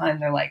most of the time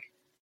they're like,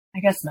 I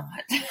guess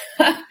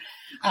not.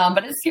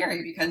 But it's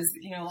scary because,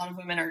 a lot of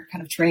women are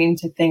kind of trained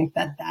to think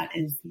that that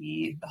is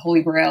the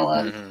holy grail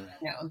of,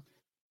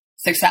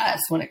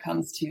 success when it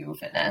comes to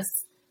fitness.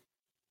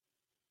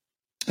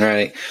 All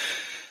right.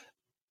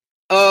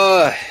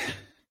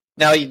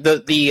 Now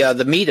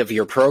the meat of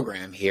your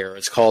program here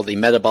is called the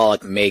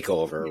Metabolic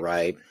Makeover,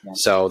 right? Yeah.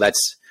 So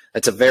that's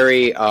a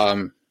very,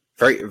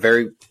 very,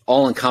 very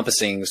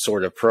all-encompassing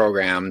sort of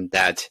program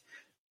that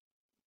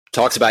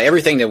talks about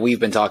everything that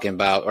we've been talking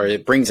about, or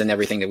it brings in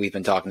everything that we've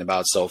been talking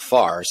about so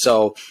far.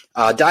 So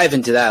dive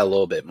into that a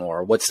little bit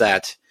more. What's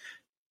that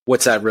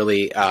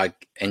really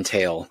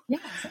entail? Yeah,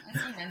 so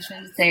as I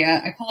mentioned,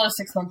 I call it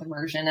a 6-month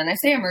immersion. And I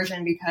say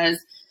immersion because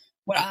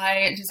what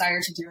I desire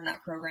to do in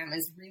that program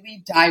is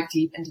really dive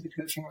deep into the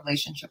coaching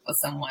relationship with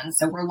someone.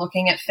 So we're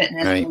looking at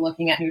fitness, right. We're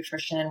looking at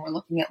nutrition, we're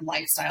looking at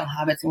lifestyle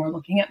habits, and we're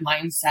looking at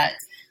mindset.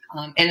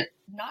 And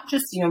not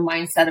just,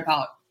 mindset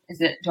about,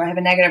 do I have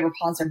a negative or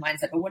positive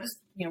mindset, but what is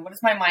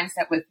my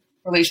mindset with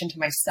relation to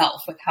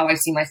myself, with how I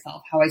see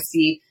myself, how I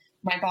see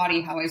my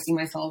body, how I see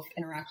myself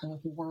interacting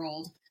with the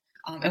world,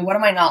 and what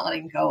am I not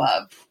letting go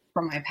of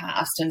from my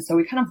past. And so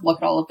we kind of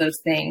look at all of those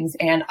things,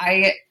 and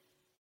I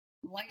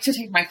like to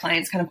take my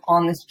clients kind of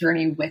on this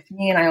journey with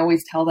me. And I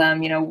always tell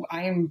them,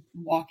 I am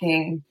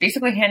walking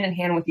basically hand in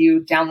hand with you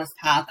down this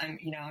path. I'm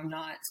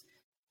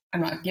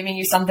not giving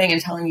you something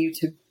and telling you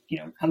to,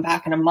 come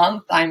back in a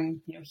month.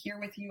 I'm, here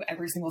with you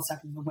every single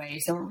step of the way.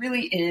 So it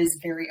really is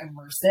very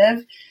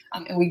immersive.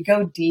 And we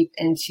go deep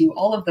into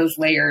all of those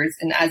layers.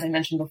 And as I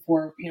mentioned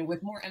before,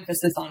 with more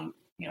emphasis on,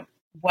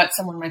 what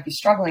someone might be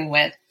struggling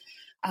with.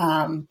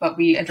 But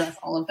we address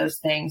all of those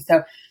things.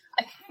 So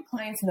I've had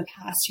clients in the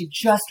past who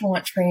just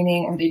want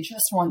training, or they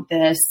just want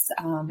this,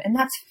 and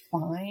that's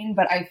fine.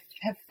 But I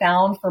have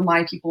found, for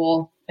my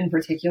people in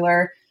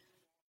particular,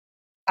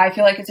 I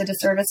feel like it's a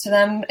disservice to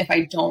them if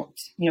I don't,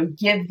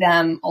 give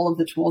them all of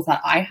the tools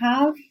that I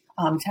have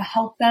to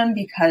help them,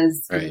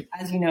 because right.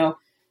 As you know,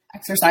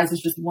 exercise is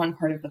just one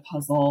part of the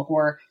puzzle,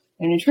 or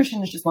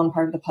nutrition is just one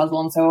part of the puzzle.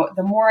 And so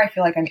the more I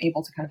feel like I'm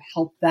able to kind of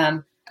help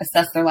them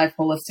assess their life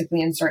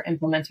holistically and start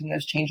implementing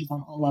those changes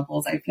on all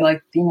levels, I feel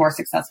like the more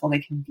successful they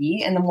can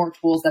be, and the more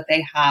tools that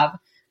they have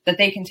that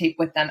they can take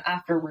with them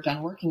after we're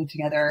done working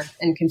together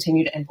and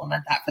continue to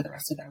implement that for the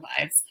rest of their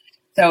lives.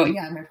 So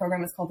yeah, my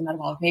program is called the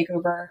Metabolic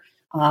Makeover.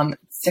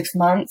 6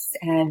 months,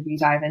 and we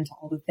dive into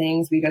all the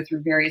things. We go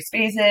through various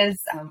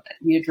phases.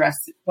 We address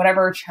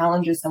whatever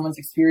challenges someone's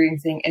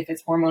experiencing, if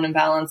it's hormone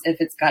imbalance, if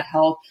it's gut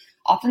health.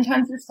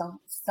 Oftentimes there's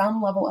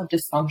some level of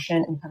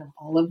dysfunction in kind of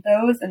all of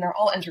those, and they're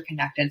all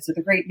interconnected. So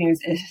the great news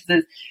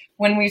is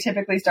when we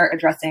typically start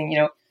addressing,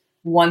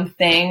 one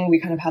thing, we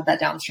kind of have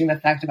that downstream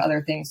effect of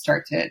other things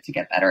start to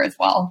get better as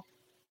well.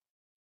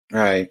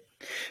 Right.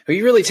 Well,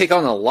 you really take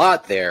on a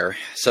lot there.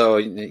 So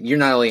you're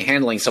not only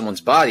handling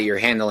someone's body, you're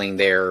handling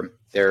their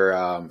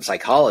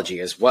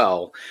psychology as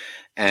well.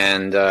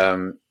 And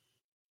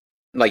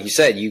like you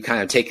said, you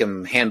kind of take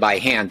them hand by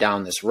hand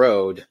down this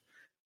road,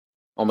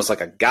 almost like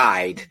a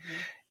guide.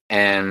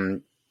 Mm-hmm.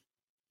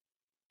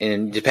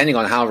 And depending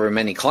on however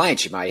many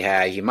clients you might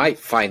have, you might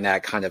find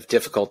that kind of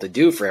difficult to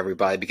do for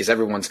everybody, because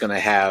everyone's going to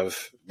have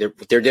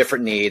their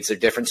different needs, their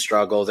different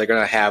struggles. They're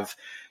going to have,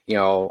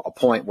 a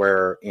point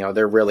where,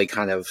 they're really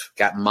kind of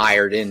got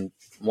mired in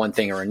one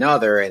thing or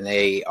another, and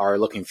they are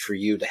looking for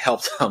you to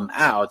help them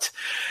out.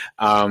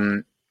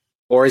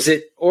 Or is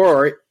it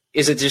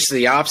just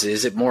the opposite?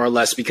 Is it more or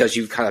less because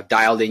you've kind of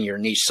dialed in your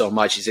niche so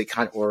much?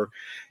 Or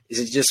is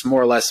it just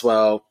more or less,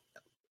 well,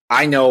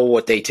 I know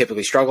what they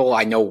typically struggle.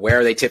 I know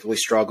where they typically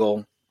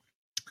struggle.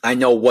 I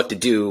know what to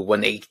do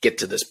when they get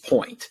to this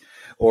point.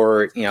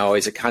 Or,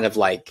 is it kind of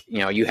like,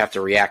 you have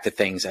to react to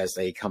things as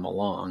they come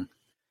along?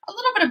 A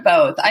little bit of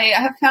both. I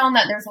have found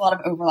that there's a lot of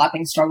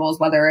overlapping struggles,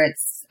 whether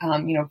it's,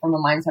 from a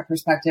mindset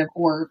perspective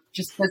or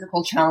just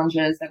physical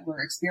challenges that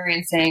we're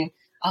experiencing.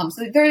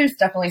 So there's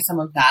definitely some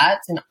of that.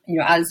 And,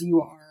 as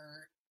you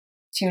are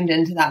tuned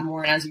into that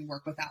more and as you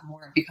work with that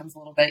more, it becomes a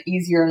little bit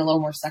easier and a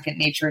little more second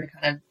nature to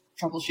kind of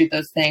troubleshoot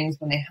those things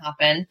when they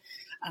happen.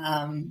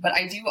 But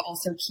I do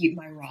also keep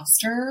my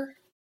roster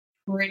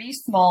pretty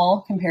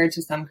small compared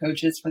to some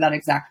coaches for that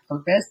exact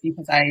purpose,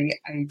 because I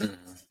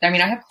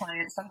have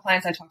some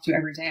clients I talk to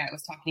every day. I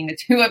was talking to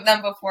 2 of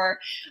them before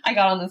I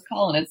got on this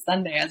call, and it's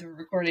Sunday as we're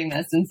recording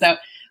this. And so,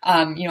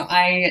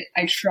 I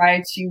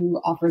try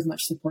to offer as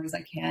much support as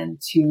I can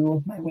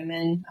to my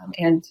women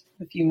and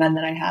the few men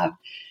that I have.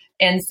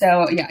 And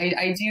so, yeah,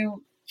 I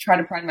do try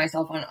to pride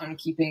myself on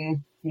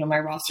keeping, my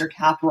roster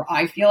capped where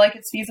I feel like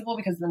it's feasible,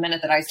 because the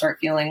minute that I start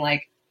feeling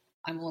like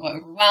I'm a little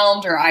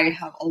overwhelmed, or I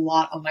have a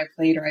lot on my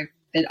plate, or I've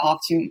bit off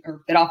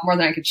more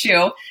than I could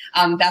chew,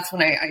 that's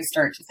when I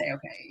start to say,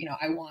 okay,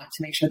 I want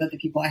to make sure that the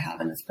people I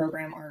have in this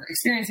program are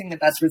experiencing the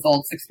best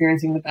results,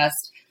 experiencing the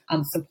best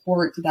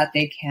support that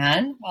they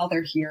can while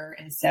they're here.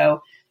 And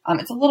so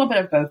it's a little bit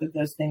of both of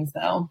those things,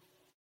 though.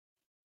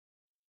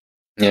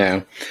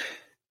 Yeah.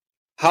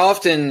 How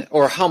often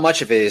or how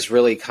much of it is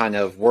really kind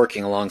of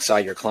working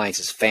alongside your clients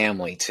as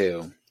family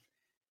too?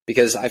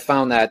 Because I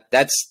found that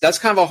that's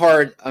kind of a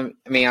hard,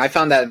 I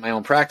found that in my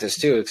own practice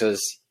too,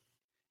 because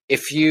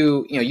if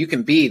you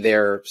can be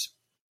there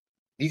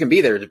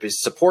to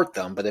support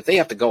them, but if they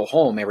have to go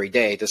home every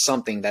day to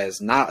something that is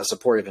not a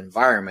supportive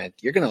environment,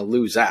 you're going to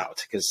lose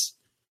out, because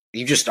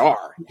you just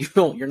are.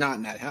 You're not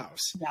in that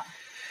house. Yeah,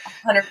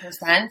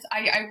 100%.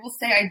 I will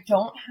say I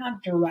don't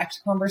have direct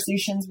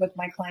conversations with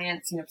my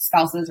clients,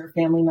 spouses or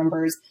family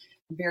members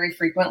very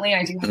frequently.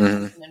 I do have a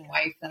husband and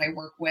wife that I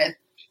work with,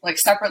 like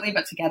separately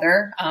but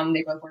together.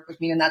 They both work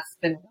with me, and that's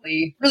been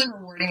really, really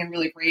rewarding and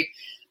really great.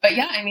 But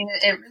yeah,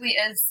 it really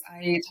is.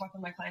 I talk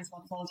with my clients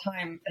about this all the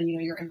time.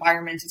 Your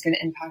environment is going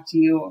to impact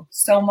you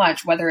so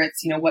much, whether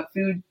it's, what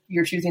food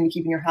you're choosing to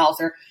keep in your house,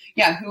 or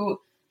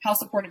how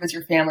supportive is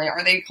your family?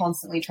 Are they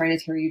constantly trying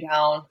to tear you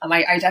down?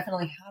 I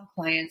definitely have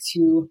clients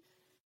who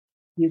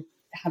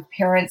have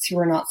parents who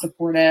are not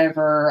supportive,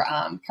 or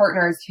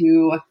partners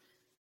who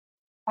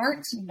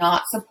aren't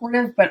not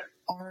supportive, but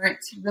aren't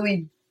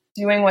really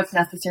doing what's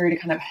necessary to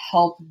kind of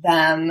help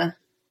them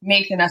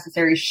make the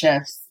necessary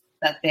shifts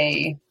that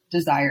they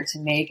desire to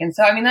make. And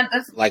so, I mean,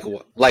 that's like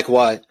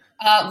what?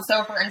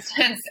 So for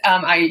instance,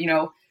 I,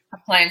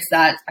 have clients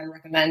that I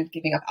recommend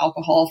giving up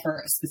alcohol for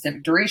a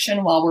specific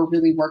duration while we're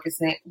really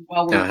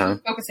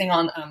focusing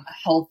on a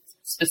health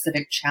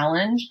specific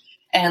challenge.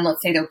 And let's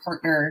say their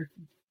partner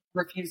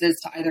refuses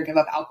to either give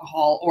up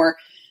alcohol or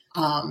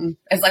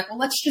is like, well,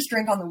 let's just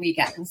drink on the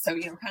weekend. So,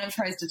 kind of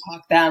tries to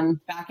talk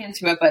them back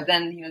into it. But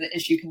then, the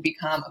issue can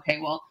become, okay,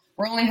 well,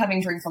 we're only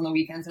having drinks on the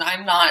weekends. And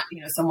I'm not,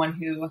 someone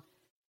who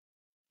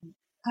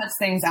cuts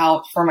things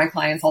out for my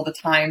clients all the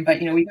time. But,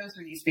 we go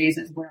through these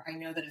phases where I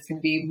know that it's going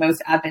to be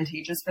most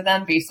advantageous for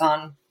them based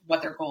on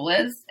what their goal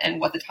is and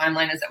what the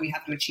timeline is that we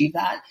have to achieve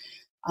that.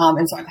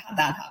 And so I've had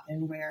that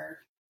happen where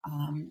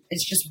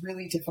it's just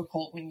really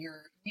difficult when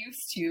you're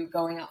used to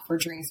going out for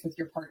drinks with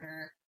your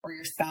partner or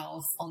your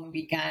spouse on the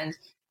weekend,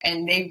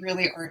 and they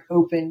really aren't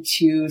open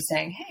to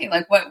saying, hey,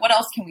 like what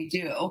else can we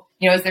do?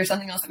 Is there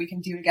something else that we can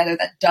do together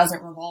that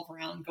doesn't revolve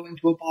around going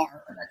to a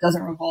bar or that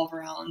doesn't revolve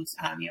around,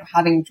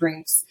 having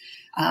drinks?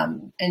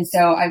 And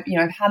so I've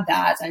had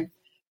that. I've,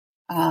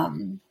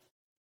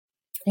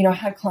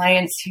 had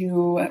clients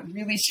who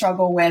really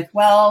struggle with,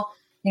 well,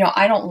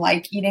 I don't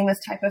like eating this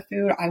type of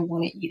food. I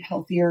want to eat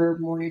healthier,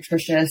 more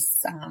nutritious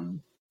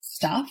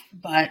stuff,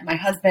 but my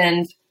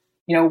husband,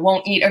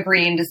 won't eat a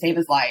green to save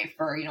his life,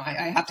 or,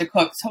 I have to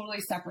cook totally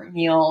separate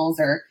meals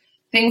or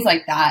things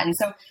like that. And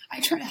so I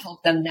try to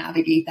help them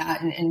navigate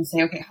that and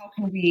say, okay, how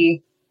can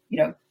we,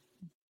 you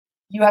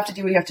have to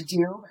do what you have to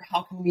do, but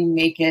how can we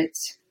make it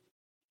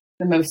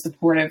the most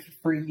supportive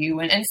for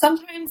you? And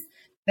sometimes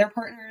their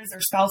partners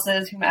or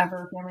spouses,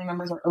 whomever, family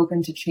members are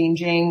open to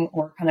changing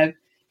or kind of,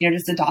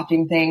 just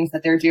adopting things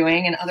that they're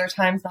doing. And other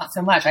times, not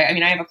so much. I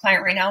have a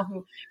client right now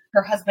who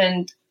her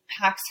husband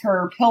packs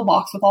her pill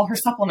box with all her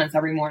supplements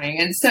every morning.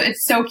 And so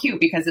it's so cute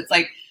because it's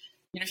like,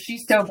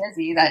 she's so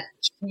busy that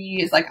she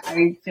is like,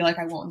 I feel like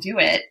I won't do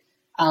it.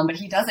 But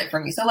he does it for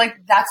me. So like,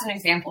 that's an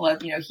example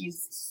of,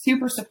 he's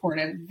super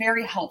supportive,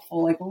 very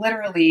helpful, like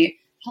literally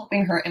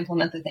helping her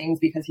implement the things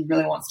because he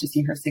really wants to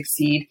see her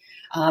succeed.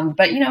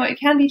 But it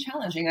can be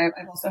challenging.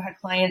 I've also had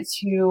clients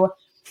who,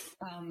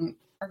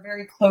 are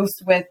very close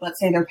with, let's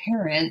say, their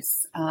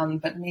parents,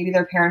 but maybe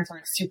their parents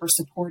aren't super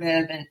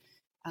supportive and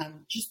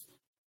just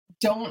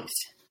don't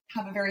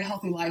have a very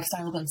healthy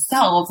lifestyle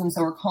themselves. And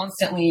so we're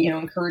constantly,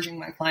 encouraging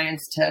my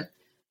clients to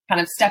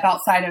kind of step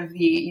outside of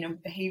the,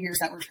 behaviors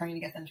that we're trying to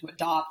get them to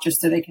adopt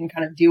just so they can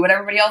kind of do what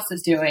everybody else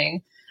is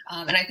doing.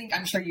 And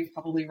I'm sure you've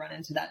probably run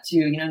into that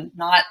too.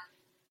 Not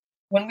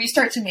when we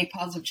start to make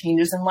positive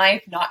changes in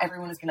life, not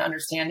everyone is going to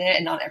understand it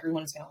and not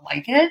everyone is going to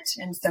like it.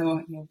 And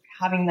so,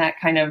 having that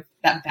kind of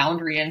that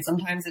boundary, and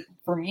sometimes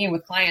for me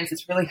with clients,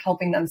 it's really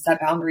helping them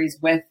set boundaries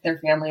with their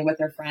family, with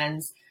their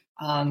friends,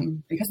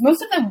 because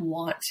most of them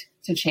want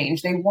to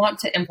change. They want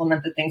to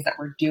implement the things that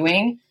we're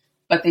doing,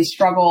 but they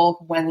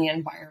struggle when the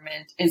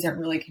environment isn't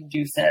really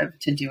conducive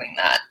to doing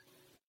that.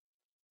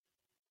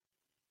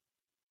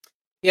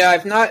 Yeah,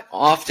 I've not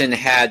often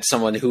had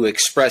someone who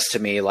expressed to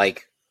me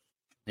like,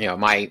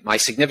 my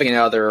significant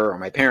other or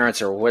my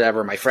parents or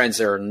whatever, my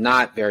friends are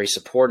not very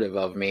supportive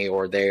of me,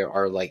 or they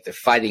are like, they're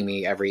fighting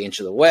me every inch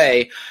of the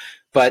way.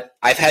 But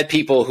I've had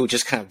people who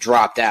just kind of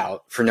dropped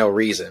out for no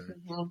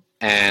reason. Mm-hmm.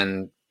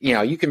 And,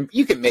 you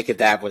can make it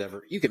that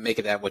whatever, you can make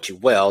it that what you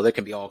will. There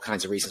can be all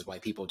kinds of reasons why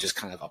people just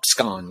kind of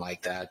abscond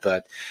like that.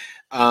 But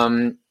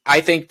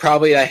I think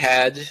probably I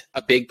had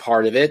a big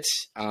part of it.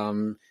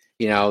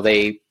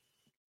 The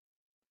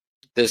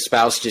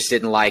spouse just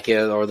didn't like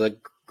it, or the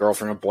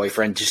girlfriend or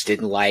boyfriend just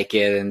didn't like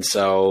it. And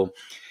so,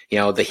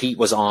 the heat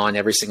was on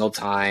every single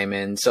time.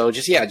 And so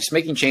just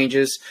making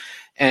changes.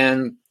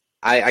 And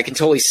I can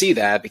totally see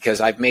that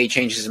because I've made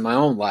changes in my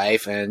own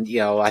life. And,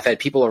 I've had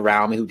people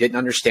around me who didn't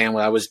understand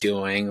what I was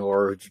doing,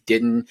 or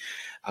didn't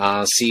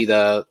see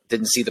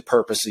the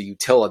purpose or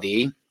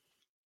utility.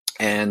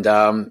 And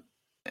I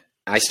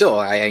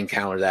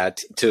encounter that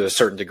to a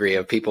certain degree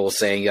of people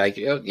saying like,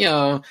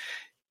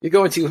 you're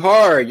going too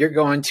hard. You're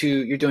doing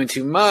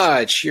too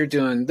much. You're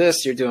doing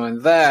this, you're doing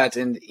that.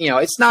 And,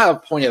 it's not a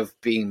point of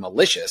being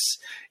malicious.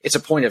 It's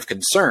a point of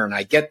concern.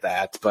 I get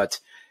that.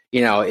 But,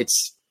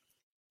 it's,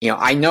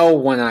 I know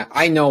when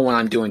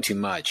I'm doing too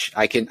much.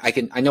 I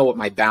know what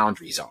my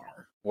boundaries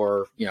are,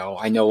 or,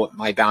 I know what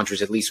my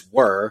boundaries at least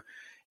were.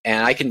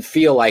 And I can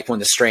feel like when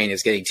the strain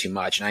is getting too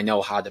much, and I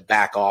know how to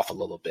back off a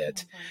little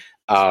bit.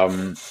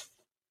 Mm-hmm.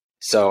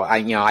 So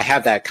I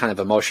have that kind of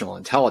emotional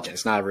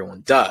intelligence. Not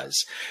everyone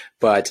does,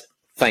 but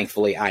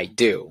thankfully I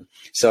do.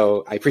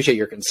 So I appreciate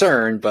your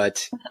concern,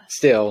 but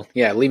still,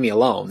 leave me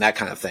alone, that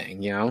kind of thing,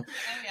 Oh, yeah.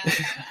 If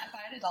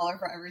I had $1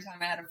 for every time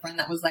I had a friend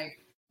that was like,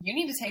 you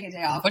need to take a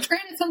day off, which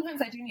granted,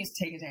 sometimes I do need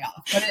to take a day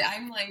off, but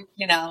I'm like,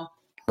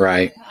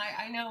 right.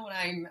 I know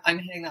when I'm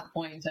hitting that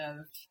point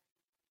of,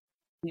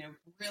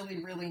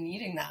 really, really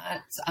needing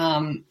that.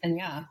 And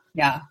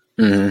yeah.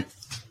 Mm-hmm.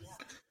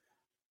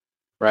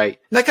 Right.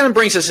 And that kind of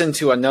brings us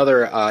into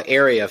another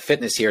area of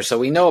fitness here. So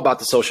we know about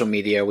the social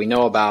media. We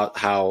know about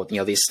how, the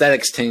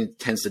aesthetics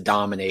tends to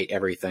dominate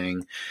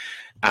everything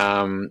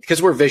because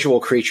we're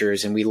visual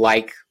creatures and we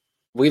like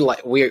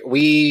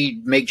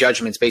we make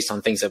judgments based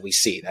on things that we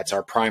see. That's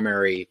our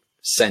primary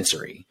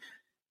sensory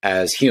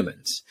as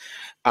humans.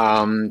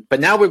 But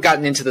now we've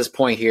gotten into this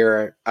point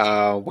here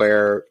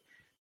where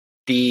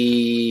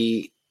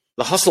the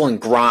hustle and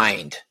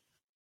grind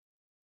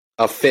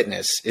of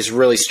fitness is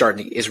really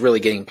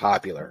getting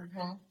popular.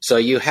 Mm-hmm. So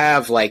you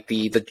have like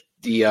the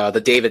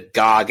David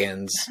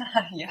Goggins,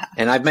 yeah.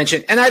 And I'm going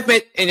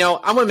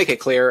to make it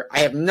clear, I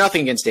have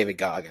nothing against David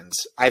Goggins.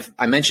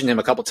 I mentioned him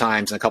a couple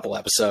times in a couple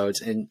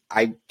episodes, and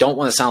I don't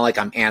want to sound like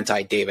I'm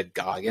anti David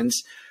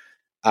Goggins.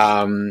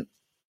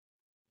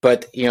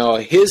 But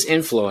his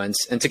influence,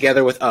 and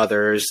together with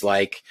others,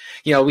 like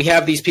we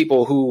have these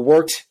people who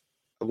worked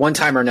one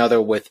time or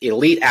another with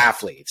elite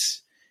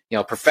athletes,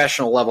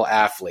 professional level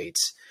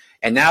athletes.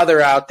 And now they're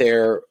out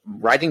there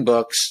writing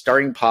books,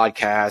 starting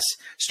podcasts,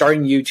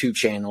 starting YouTube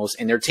channels,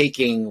 and they're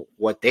taking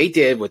what they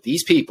did with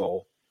these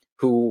people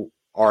who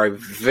are a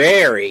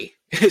very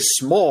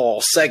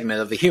small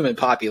segment of the human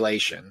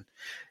population.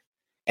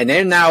 And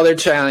then now they're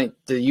trying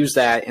to use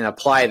that and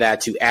apply that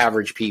to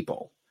average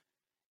people.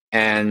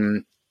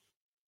 And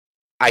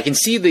I can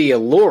see the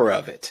allure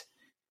of it,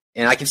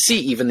 and I can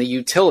see even the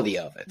utility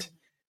of it,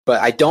 but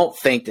I don't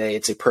think that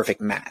it's a perfect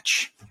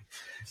match.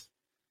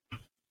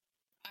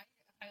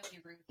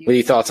 What are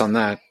your thoughts on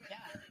that? Yeah.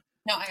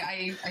 No,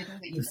 I think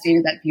that you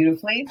stated that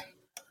beautifully.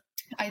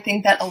 I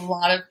think that a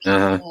lot of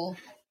people,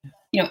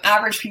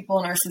 average people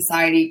in our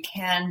society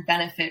can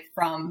benefit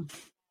from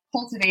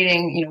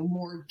cultivating,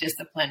 more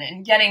discipline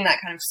and getting that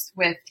kind of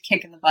swift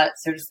kick in the butt,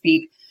 so to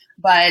speak.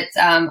 But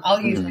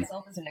I'll use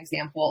myself as an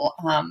example.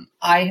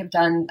 I have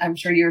done, I'm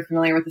sure you're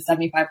familiar with the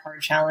 75 hard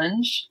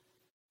challenge.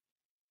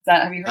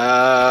 Have you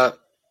heard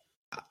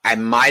I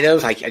might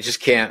have. I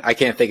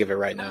can't think of it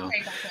right now.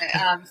 Okay,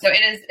 gotcha. So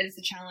it is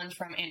a challenge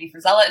from Andy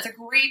Frisella. It's a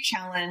great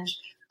challenge.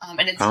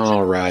 And it's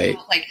right.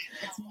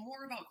 It's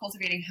more about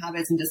cultivating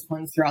habits and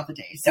disciplines throughout the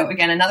day. So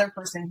again, another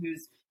person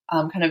who's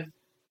kind of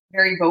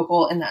very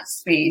vocal in that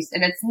space.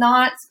 And it's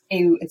not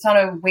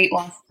a weight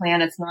loss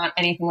plan. It's not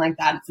anything like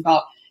that. It's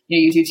about,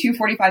 you do 2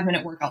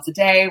 45-minute workouts a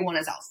day. One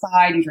is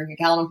outside. You drink a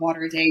gallon of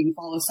water a day. You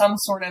follow some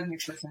sort of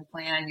nutrition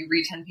plan. You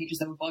read 10 pages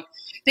of a book,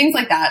 things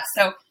like that.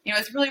 So,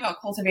 it's really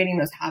about cultivating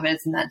those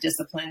habits and that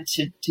discipline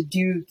to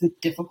do the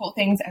difficult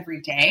things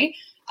every day.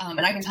 And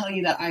I can tell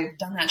you that I've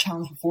done that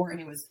challenge before, and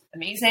it was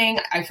amazing.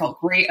 I felt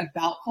great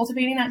about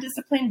cultivating that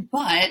discipline,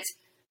 but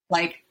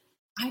I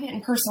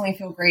didn't personally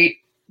feel great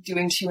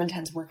doing 2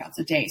 intense workouts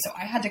a day. So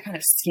I had to kind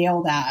of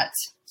scale that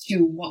to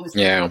what was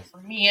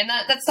for me. And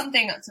that's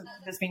something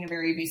that's being a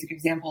very basic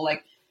example.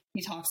 Like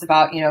he talks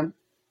about,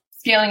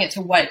 scaling it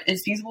to what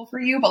is feasible for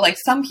you. But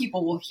some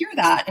people will hear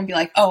that and be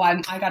like, oh, I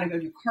got to go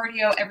do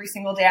cardio every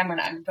single day. I'm going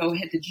to go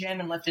hit the gym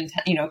and lift,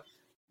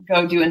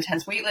 go do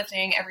intense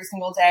weightlifting every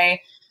single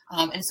day.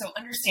 And so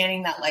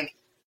understanding that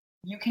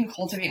you can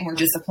cultivate more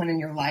discipline in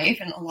your life,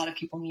 and a lot of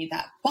people need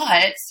that,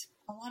 but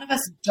a lot of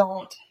us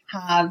don't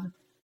have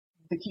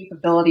the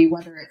capability,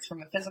 whether it's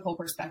from a physical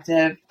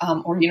perspective,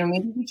 or,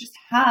 maybe we just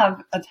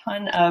have a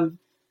ton of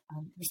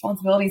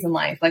responsibilities in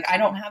life. I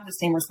don't have the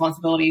same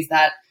responsibilities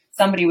that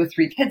somebody with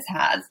 3 kids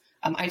has.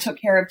 I took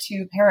care of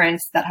 2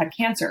 parents that had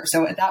cancer.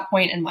 So at that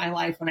point in my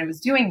life, when I was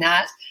doing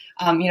that,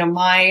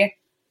 my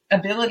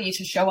ability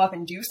to show up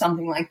and do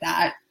something like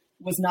that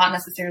was not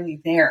necessarily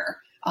there.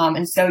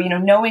 And so,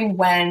 knowing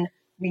when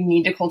we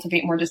need to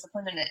cultivate more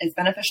discipline, and it is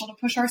beneficial to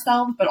push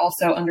ourselves, but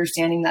also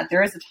understanding that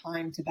there is a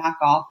time to back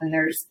off, and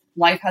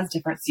life has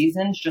different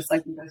seasons, just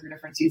like we go through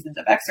different seasons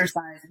of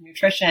exercise and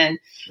nutrition.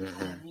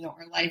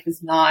 Our life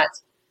is not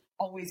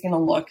always going to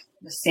look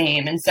the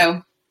same. And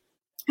so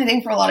I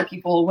think for a lot of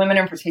people, women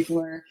in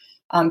particular,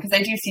 because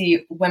I do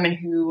see women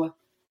who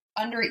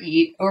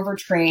undereat,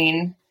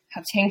 overtrain,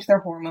 have tanked their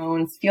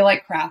hormones, feel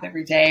like crap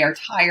every day, are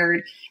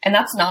tired. And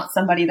that's not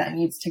somebody that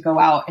needs to go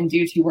out and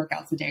do 2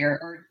 workouts a day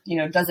or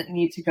doesn't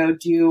need to go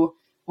do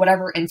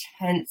whatever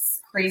intense,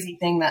 crazy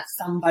thing that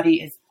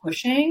somebody is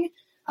pushing.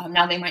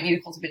 Now they might need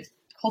to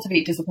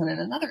cultivate discipline in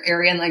another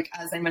area. And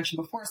as I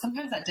mentioned before,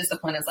 sometimes that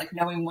discipline is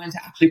knowing when to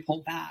actually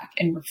pull back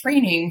and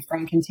refraining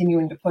from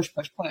continuing to push.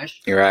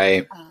 You're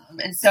right.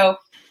 And so,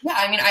 yeah,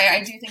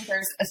 I do think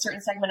there's a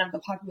certain segment of the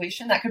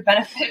population that could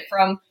benefit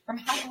from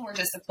having more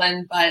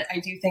discipline. But I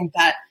do think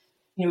that,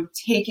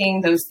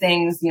 taking those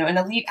things, an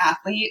elite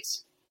athlete,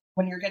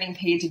 when you're getting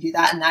paid to do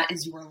that, and that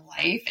is your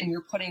life, and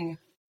you're putting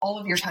all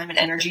of your time and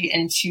energy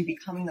into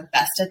becoming the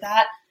best at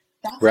that,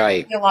 that's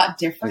right. a lot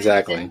different.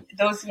 Exactly. Than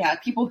those,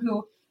 people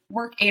who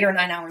work 8 or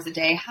 9 hours a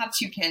day, have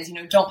 2 kids,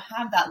 don't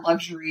have that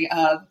luxury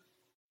of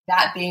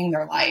that being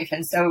their life.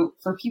 And so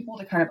for people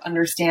to kind of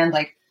understand,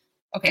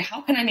 okay,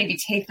 how can I maybe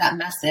take that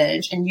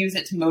message and use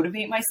it to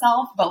motivate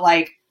myself? But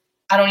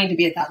I don't need to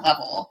be at that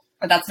level,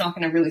 or that's not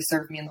going to really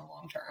serve me in the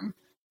long term.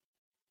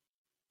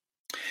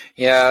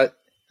 Yeah.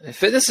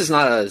 Fitness is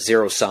not a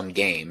zero-sum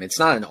game. It's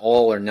not an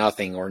all or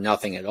nothing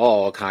at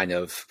all kind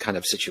of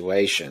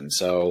situation.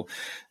 So,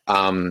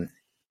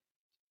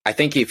 I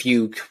think if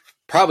you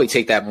probably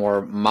take that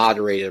more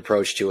moderated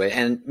approach to it.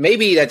 And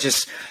maybe that's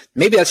just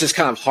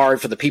kind of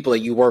hard for the people that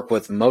you work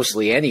with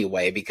mostly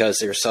anyway, because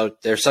they're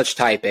such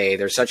type A,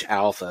 they're such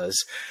alphas,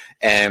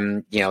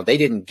 and they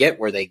didn't get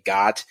where they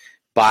got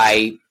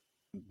by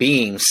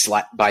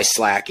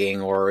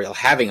slacking or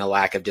having a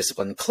lack of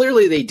discipline.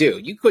 Clearly they do.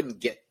 You couldn't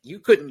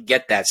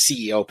get that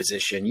CEO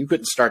position. You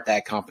couldn't start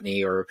that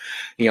company or,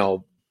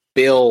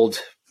 build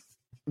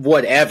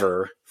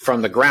whatever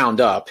from the ground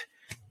up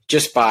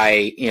just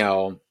by,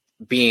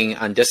 being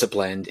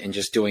undisciplined and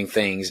just doing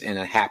things in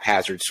a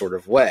haphazard sort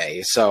of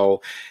way.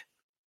 So,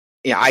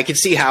 I can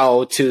see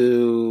how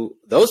to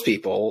those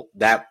people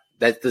that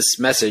this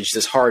message,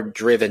 this hard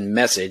driven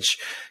message,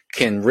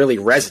 can really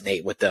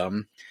resonate with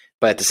them.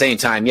 But at the same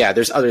time,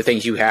 there's other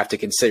things you have to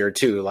consider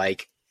too.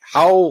 Like,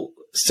 how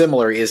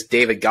similar is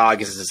David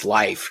Goggins'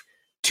 life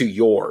to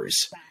yours?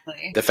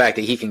 Exactly. The fact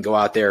that he can go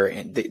out there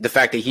and the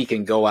fact that he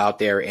can go out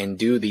there and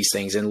do these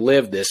things and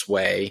live this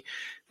way,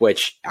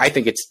 which I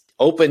think it's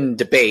open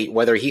debate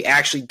whether he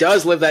actually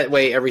does live that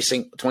way every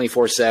single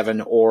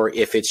 24/7 or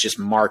if it's just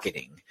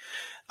marketing.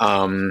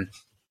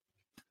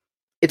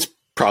 It's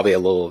probably a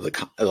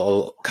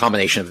little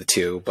combination of the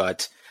two,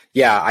 but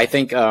I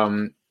think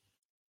and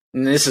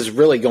this is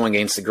really going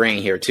against the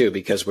grain here too,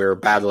 because we're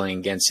battling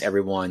against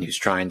everyone who's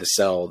trying to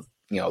sell,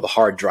 the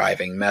hard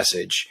driving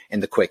message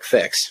and the quick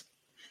fix.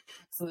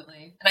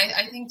 Absolutely. And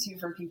I think too,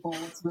 for people,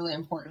 what's really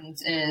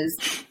important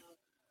is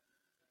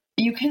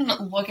you can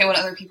look at what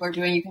other people are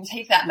doing. You can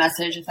take that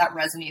message if that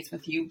resonates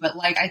with you. But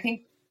I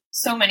think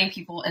so many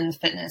people in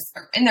fitness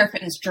or in their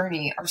fitness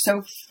journey are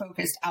so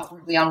focused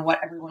outwardly on what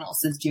everyone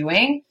else is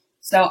doing.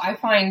 So I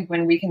find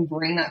when we can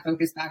bring that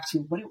focus back to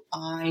what do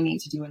I need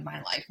to do in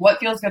my life? What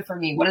feels good for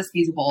me? What is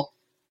feasible?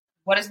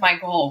 What is my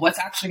goal? What's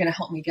actually going to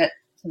help me get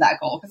to that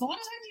goal? Because a lot of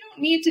times you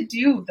don't need to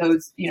do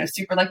those,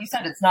 super, like you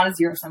said, it's not a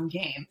zero-sum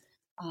game.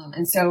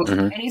 And so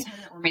anytime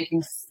that we're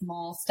making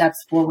small steps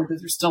forward,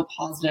 those are still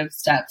positive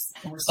steps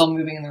and we're still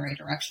moving in the right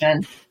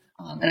direction.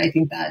 And I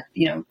think that,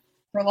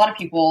 for a lot of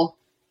people,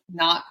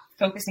 not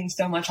focusing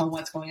so much on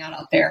what's going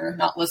out there,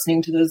 not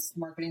listening to those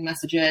marketing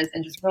messages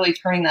and just really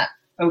turning that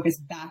focus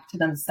back to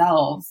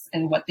themselves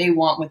and what they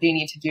want, what they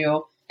need to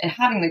do, and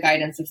having the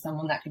guidance of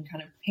someone that can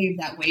kind of pave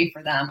that way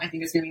for them, I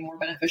think is going to be more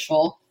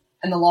beneficial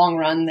in the long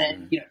run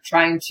than,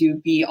 trying to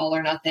be all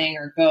or nothing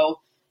or go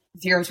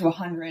 0 to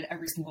 100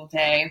 every single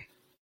day.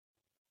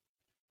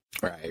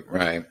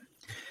 Right.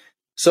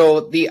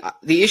 So the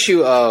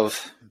issue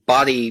of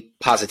body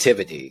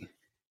positivity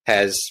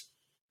has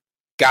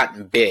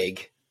gotten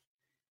big.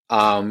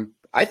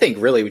 I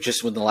think really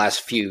just within the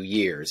last few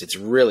years, it's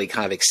really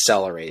kind of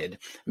accelerated,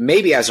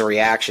 maybe as a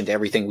reaction to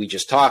everything we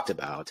just talked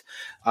about.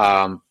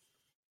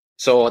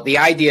 So the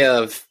idea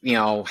of,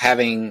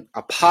 having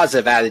a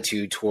positive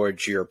attitude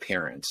towards your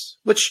appearance,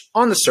 which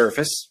on the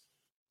surface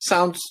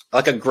sounds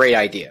like a great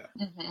idea.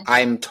 Mm-hmm.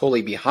 I'm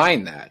totally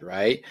behind that.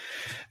 Right.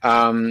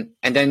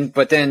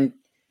 But then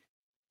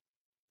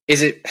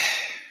is it, I'm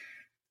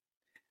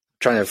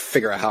trying to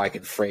figure out how I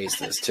can phrase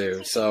this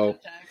too. So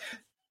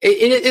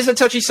it is a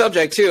touchy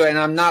subject too, and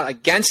I'm not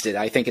against it.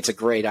 I think it's a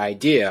great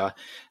idea.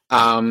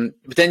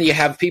 But then you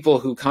have people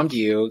who come to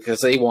you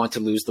because they want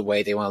to lose the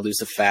weight, they want to lose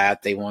the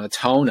fat, they want to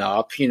tone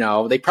up.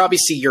 They probably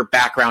see your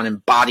background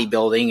in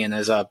bodybuilding and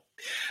as a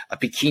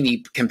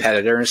bikini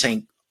competitor and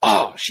saying,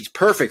 "Oh, she's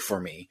perfect for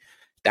me.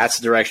 That's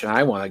the direction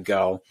I want to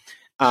go."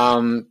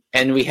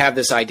 And we have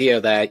this idea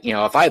that,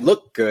 if I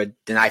look good,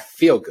 then I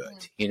feel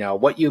good.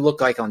 What you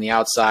look like on the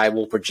outside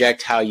will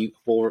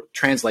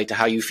translate to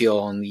how you feel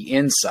on the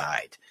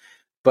inside.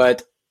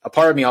 But a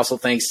part of me also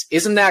thinks,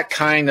 isn't that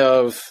kind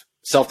of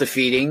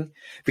self-defeating?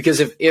 Because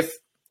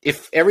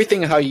if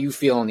everything how you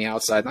feel on the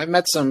outside, I've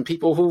met some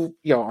people who,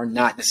 are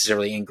not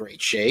necessarily in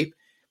great shape,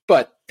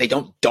 but they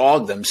don't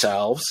dog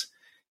themselves,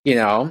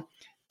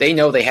 they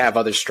know they have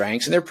other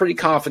strengths and they're pretty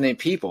confident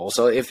people.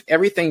 So if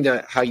everything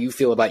how you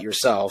feel about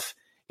yourself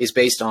is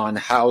based on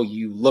how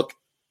you look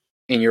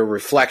in your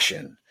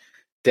reflection,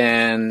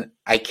 then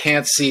I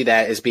can't see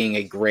that as being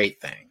a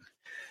great thing.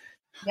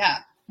 Yeah,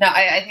 no,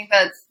 I think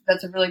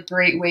that's a really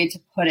great way to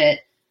put it.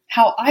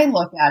 How I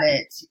look at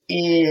it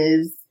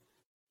is,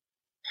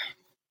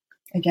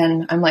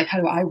 again, I'm like,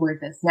 how do I word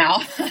this now?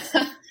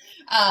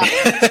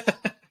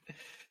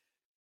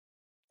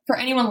 For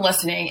anyone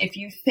listening, if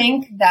you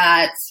think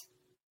that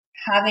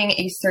having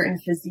a certain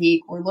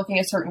physique or looking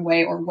a certain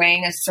way or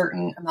weighing a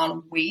certain amount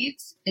of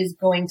weight is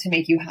going to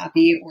make you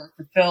happy or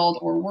fulfilled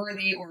or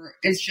worthy or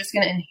is just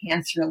going to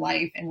enhance your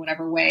life in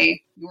whatever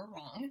way, you're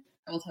wrong.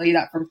 I will tell you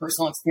that from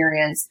personal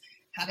experience.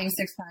 Having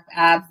six-pack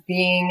abs,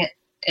 being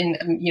in,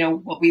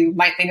 what we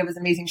might think of as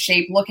amazing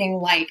shape, looking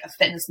like a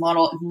fitness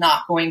model is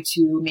not going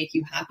to make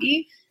you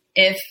happy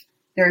if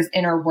there's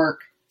inner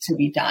work to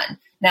be done.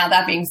 Now,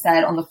 that being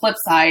said, on the flip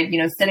side,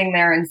 sitting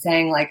there and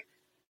saying like,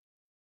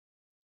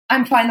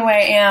 I'm fine the way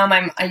I am.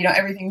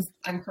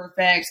 I'm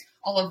perfect.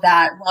 All of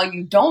that. While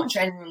you don't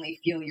genuinely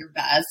feel your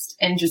best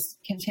and just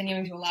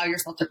continuing to allow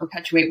yourself to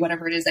perpetuate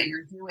whatever it is that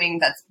you're doing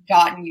that's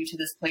gotten you to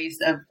this place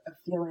of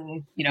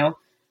feeling,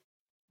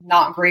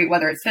 not great,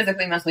 whether it's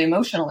physically, mentally,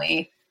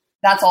 emotionally,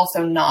 that's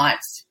also not,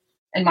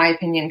 in my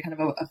opinion, kind of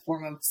a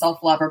form of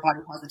self-love or body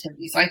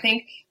positivity. So I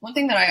think one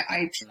thing that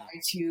I try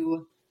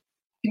to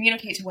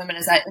communicate to women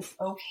is that it's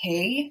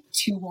okay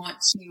to want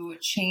to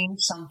change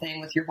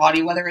something with your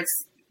body, whether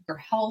it's your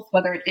health,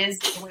 whether it is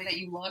the way that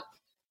you look,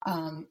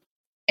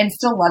 and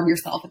still love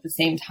yourself at the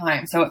same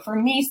time. So for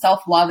me,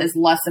 self-love is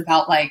less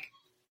about like,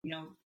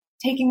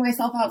 taking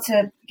myself out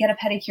to get a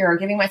pedicure or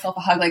giving myself a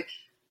hug. Like,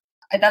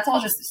 that's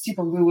all just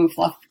super woo-woo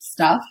fluff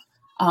stuff.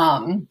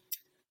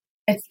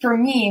 It's for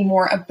me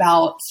more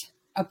about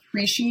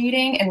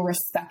appreciating and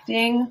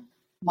respecting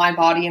my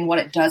body and what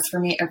it does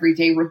for me every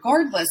day,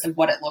 regardless of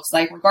what it looks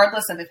like,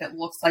 regardless of if it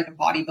looks like a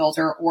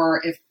bodybuilder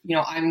or if,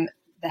 I'm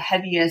the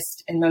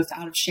heaviest and most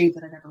out of shape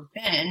that I've ever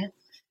been.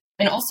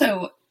 And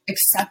also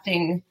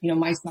accepting,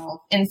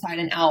 myself inside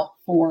and out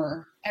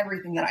for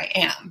everything that I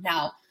am.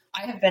 Now,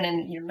 I have been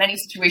in many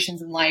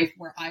situations in life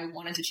where I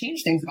wanted to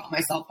change things about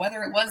myself,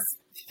 whether it was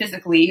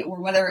physically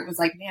or whether it was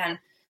like, man,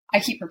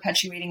 I keep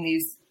perpetuating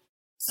these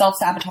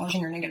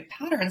self-sabotaging or negative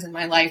patterns in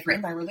my life or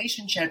in my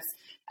relationships,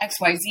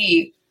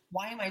 XYZ.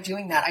 Why am I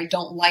doing that? I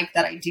don't like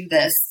that I do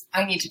this.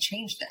 I need to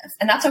change this.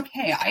 And that's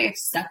okay. I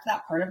accept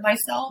that part of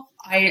myself.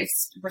 I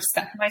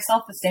respect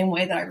myself the same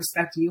way that I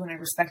respect you and I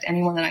respect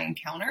anyone that I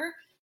encounter.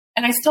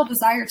 And I still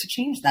desire to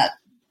change that,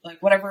 like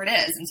whatever it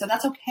is. And so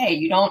that's okay.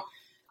 You don't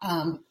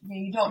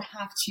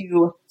have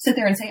to sit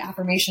there and say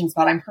affirmations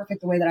about I'm perfect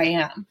the way that I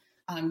am.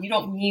 You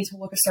don't need to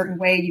look a certain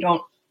way. You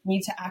don't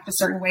need to act a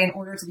certain way in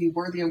order to be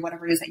worthy of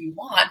whatever it is that you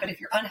want. But if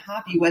you're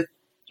unhappy with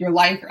your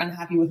life, you're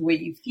unhappy with the way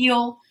you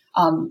feel,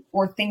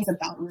 or things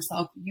about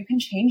yourself, you can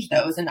change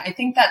those. And I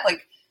think that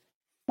like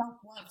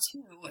self-love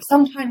too,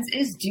 sometimes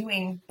is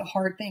doing the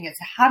hard thing. It's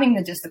having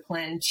the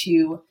discipline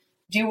to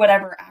do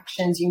whatever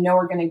actions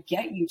are going to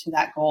get you to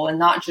that goal and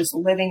not just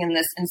living in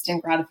this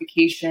instant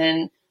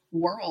gratification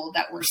world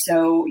that we're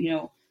so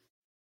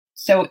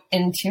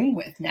in tune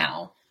with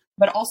now,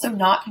 but also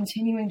not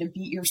continuing to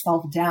beat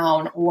yourself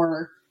down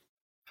or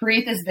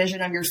create this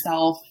vision of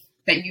yourself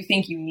that you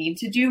think you need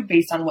to do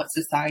based on what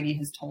society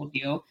has told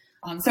you.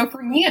 So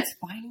for me, it's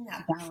finding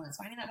that balance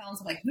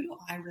of like, who do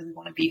I really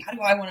want to be? How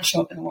do I want to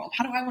show up in the world?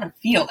 How do I want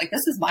to feel? Like,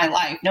 this is my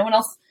life. No one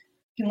else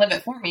can live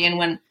it for me. And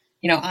when,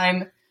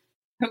 I'm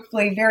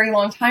hopefully very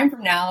long time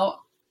from now,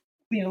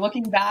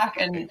 looking back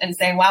and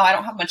saying, wow, I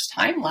don't have much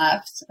time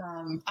left.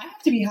 I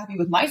have to be happy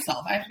with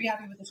myself. I have to be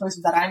happy with the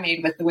choices that I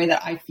made, with the way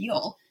that I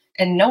feel,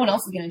 and no one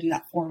else is going to do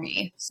that for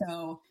me.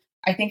 So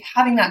I think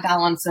having that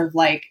balance of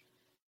like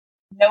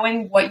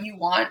knowing what you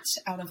want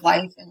out of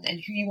life and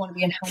who you want to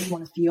be and how you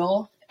want to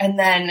feel, and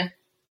then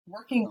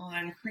working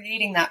on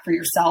creating that for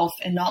yourself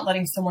and not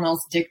letting someone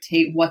else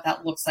dictate what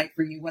that looks like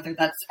for you, whether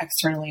that's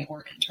externally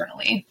or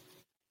internally.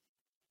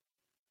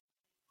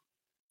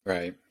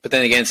 Right. But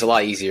then again, it's a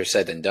lot easier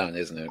said than done,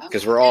 isn't it?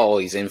 Because we're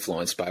always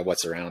influenced by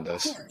what's around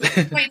us. I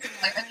tell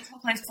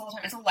clients all the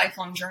time, it's a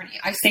lifelong journey.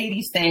 I say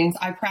these things,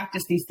 I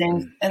practice these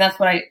things, and that's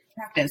what I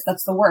practice.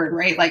 That's the word,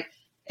 right? Like,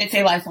 it's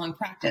a lifelong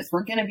practice.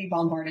 We're going to be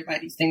bombarded by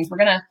these things. We're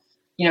going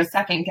to,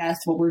 second guess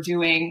what we're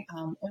doing.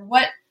 And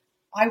what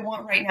I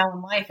want right now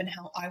in life and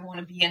how I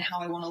want to be and how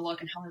I want to look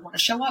and how I want to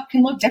show up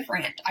can look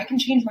different. I can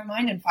change my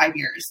mind in 5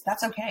 years.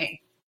 That's okay.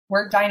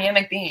 We're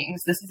dynamic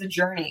beings. This is a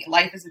journey.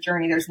 Life is a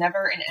journey. There's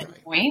never an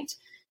end point.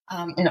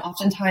 And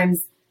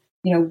oftentimes,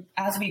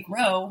 as we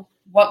grow,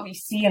 what we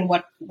see and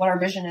what our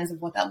vision is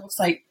of what that looks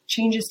like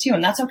changes too.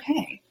 And that's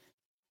okay.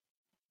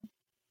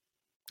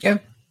 Yeah,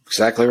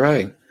 exactly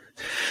right.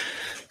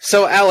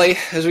 So Allie,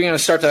 as we're going to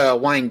start to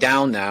wind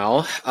down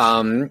now,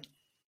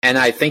 and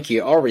I think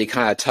you already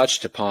kind of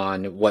touched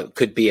upon what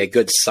could be a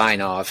good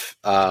sign-off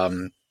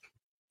for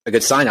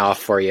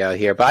you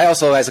here. But I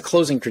also, as a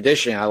closing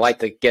tradition, I like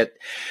to get,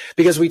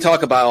 because we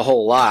talk about a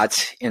whole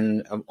lot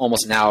in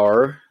almost an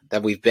hour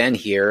that we've been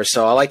here.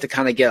 So I like to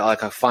kind of get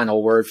like a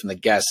final word from the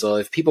guest. So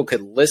if people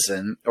could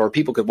listen or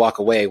people could walk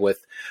away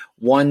with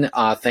one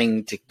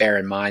thing to bear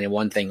in mind and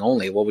one thing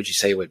only, what would you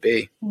say it would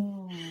be?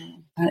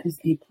 That is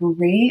a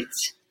great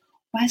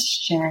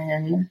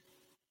question.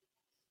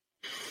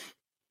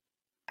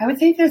 I would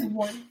say if there's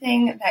one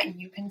thing that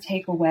you can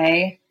take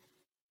away,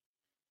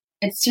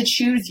 it's to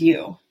choose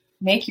you.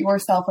 Make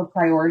yourself a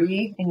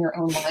priority in your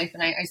own life.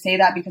 And I say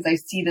that because I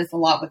see this a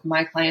lot with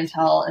my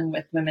clientele and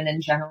with women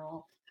in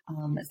general,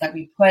 is that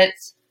we put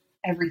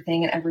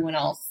everything and everyone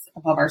else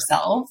above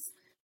ourselves.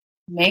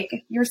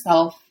 Make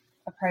yourself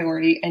a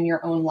priority in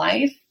your own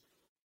life.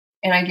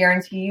 And I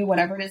guarantee you,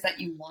 whatever it is that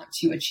you want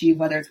to achieve,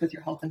 whether it's with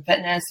your health and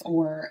fitness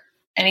or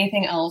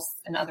anything else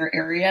in other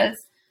areas,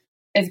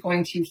 is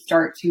going to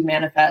start to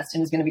manifest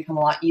and is going to become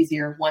a lot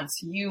easier once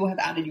you have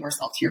added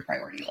yourself to your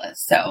priority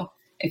list. So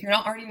if you're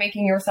not already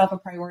making yourself a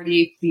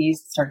priority,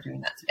 please start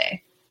doing that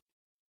today.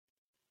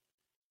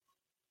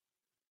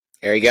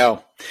 There you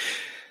go.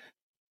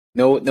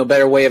 No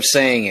better way of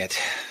saying it.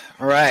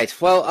 All right.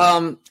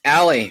 Well,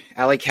 Allie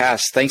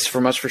Cass, thanks so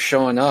much for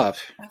showing up.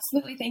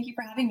 Absolutely. Thank you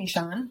for having me,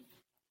 Sean.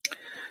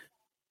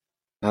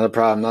 Not a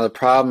problem, not a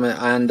problem.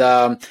 And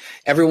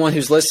everyone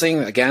who's listening,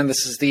 again,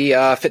 this is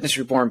the Fitness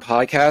Reborn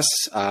podcast.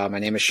 My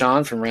name is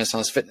Sean from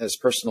Renaissance Fitness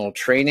Personal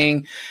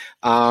Training.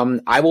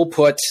 I will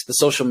put the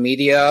social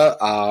media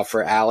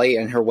for Allie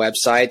and her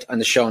website on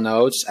the show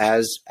notes,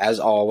 as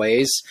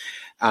always.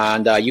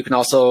 And you can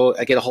also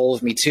get a hold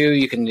of me, too.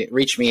 You can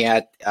reach me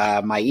at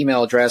my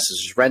email address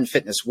is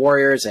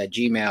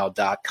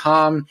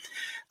renfitnesswarriors@gmail.com.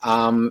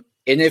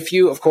 And if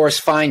you, of course,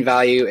 find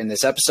value in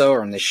this episode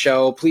or in this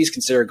show, please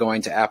consider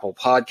going to Apple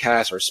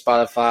Podcasts or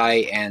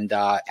Spotify and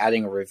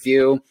adding a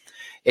review.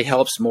 It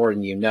helps more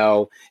than you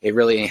know. It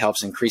really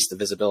helps increase the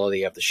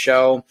visibility of the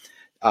show.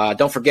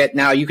 Don't forget,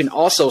 now you can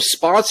also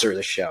sponsor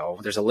the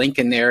show. There's a link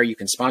in there. You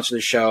can sponsor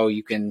the show.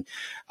 You can,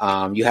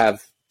 you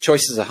have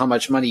choices of how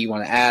much money you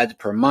want to add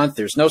per month.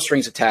 There's no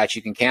strings attached.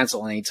 You can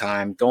cancel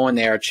anytime. Go in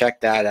there, check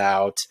that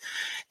out.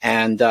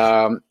 And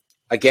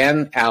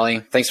again, Allie,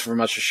 thanks very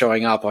much for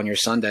showing up on your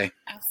Sunday.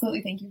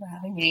 Absolutely. Thank you for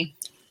having me.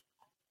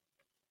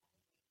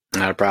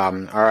 Not a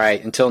problem. All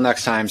right. Until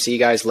next time. See you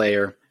guys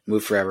later.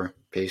 Move forever.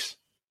 Peace.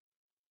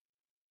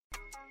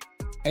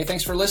 Hey,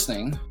 thanks for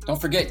listening.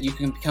 Don't forget, you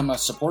can become a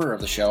supporter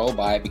of the show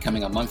by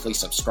becoming a monthly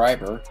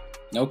subscriber.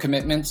 No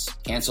commitments.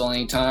 Cancel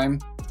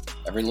anytime.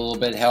 Every little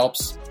bit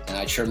helps, and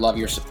I'd sure love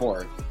your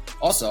support.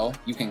 Also,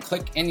 you can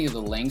click any of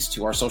the links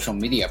to our social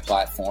media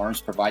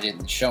platforms provided in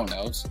the show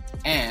notes,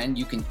 and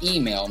you can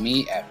email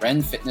me at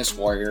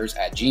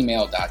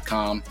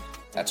renfitnesswarriors@gmail.com.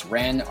 That's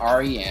Ren,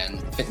 R-E-N,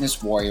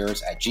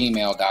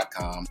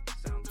 fitnesswarriors@gmail.com.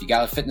 If you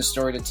got a fitness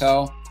story to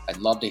tell, I'd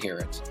love to hear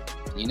it.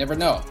 And you never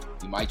know,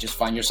 you might just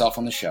find yourself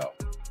on the show.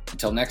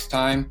 Until next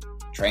time,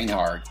 train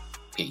hard.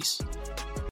 Peace.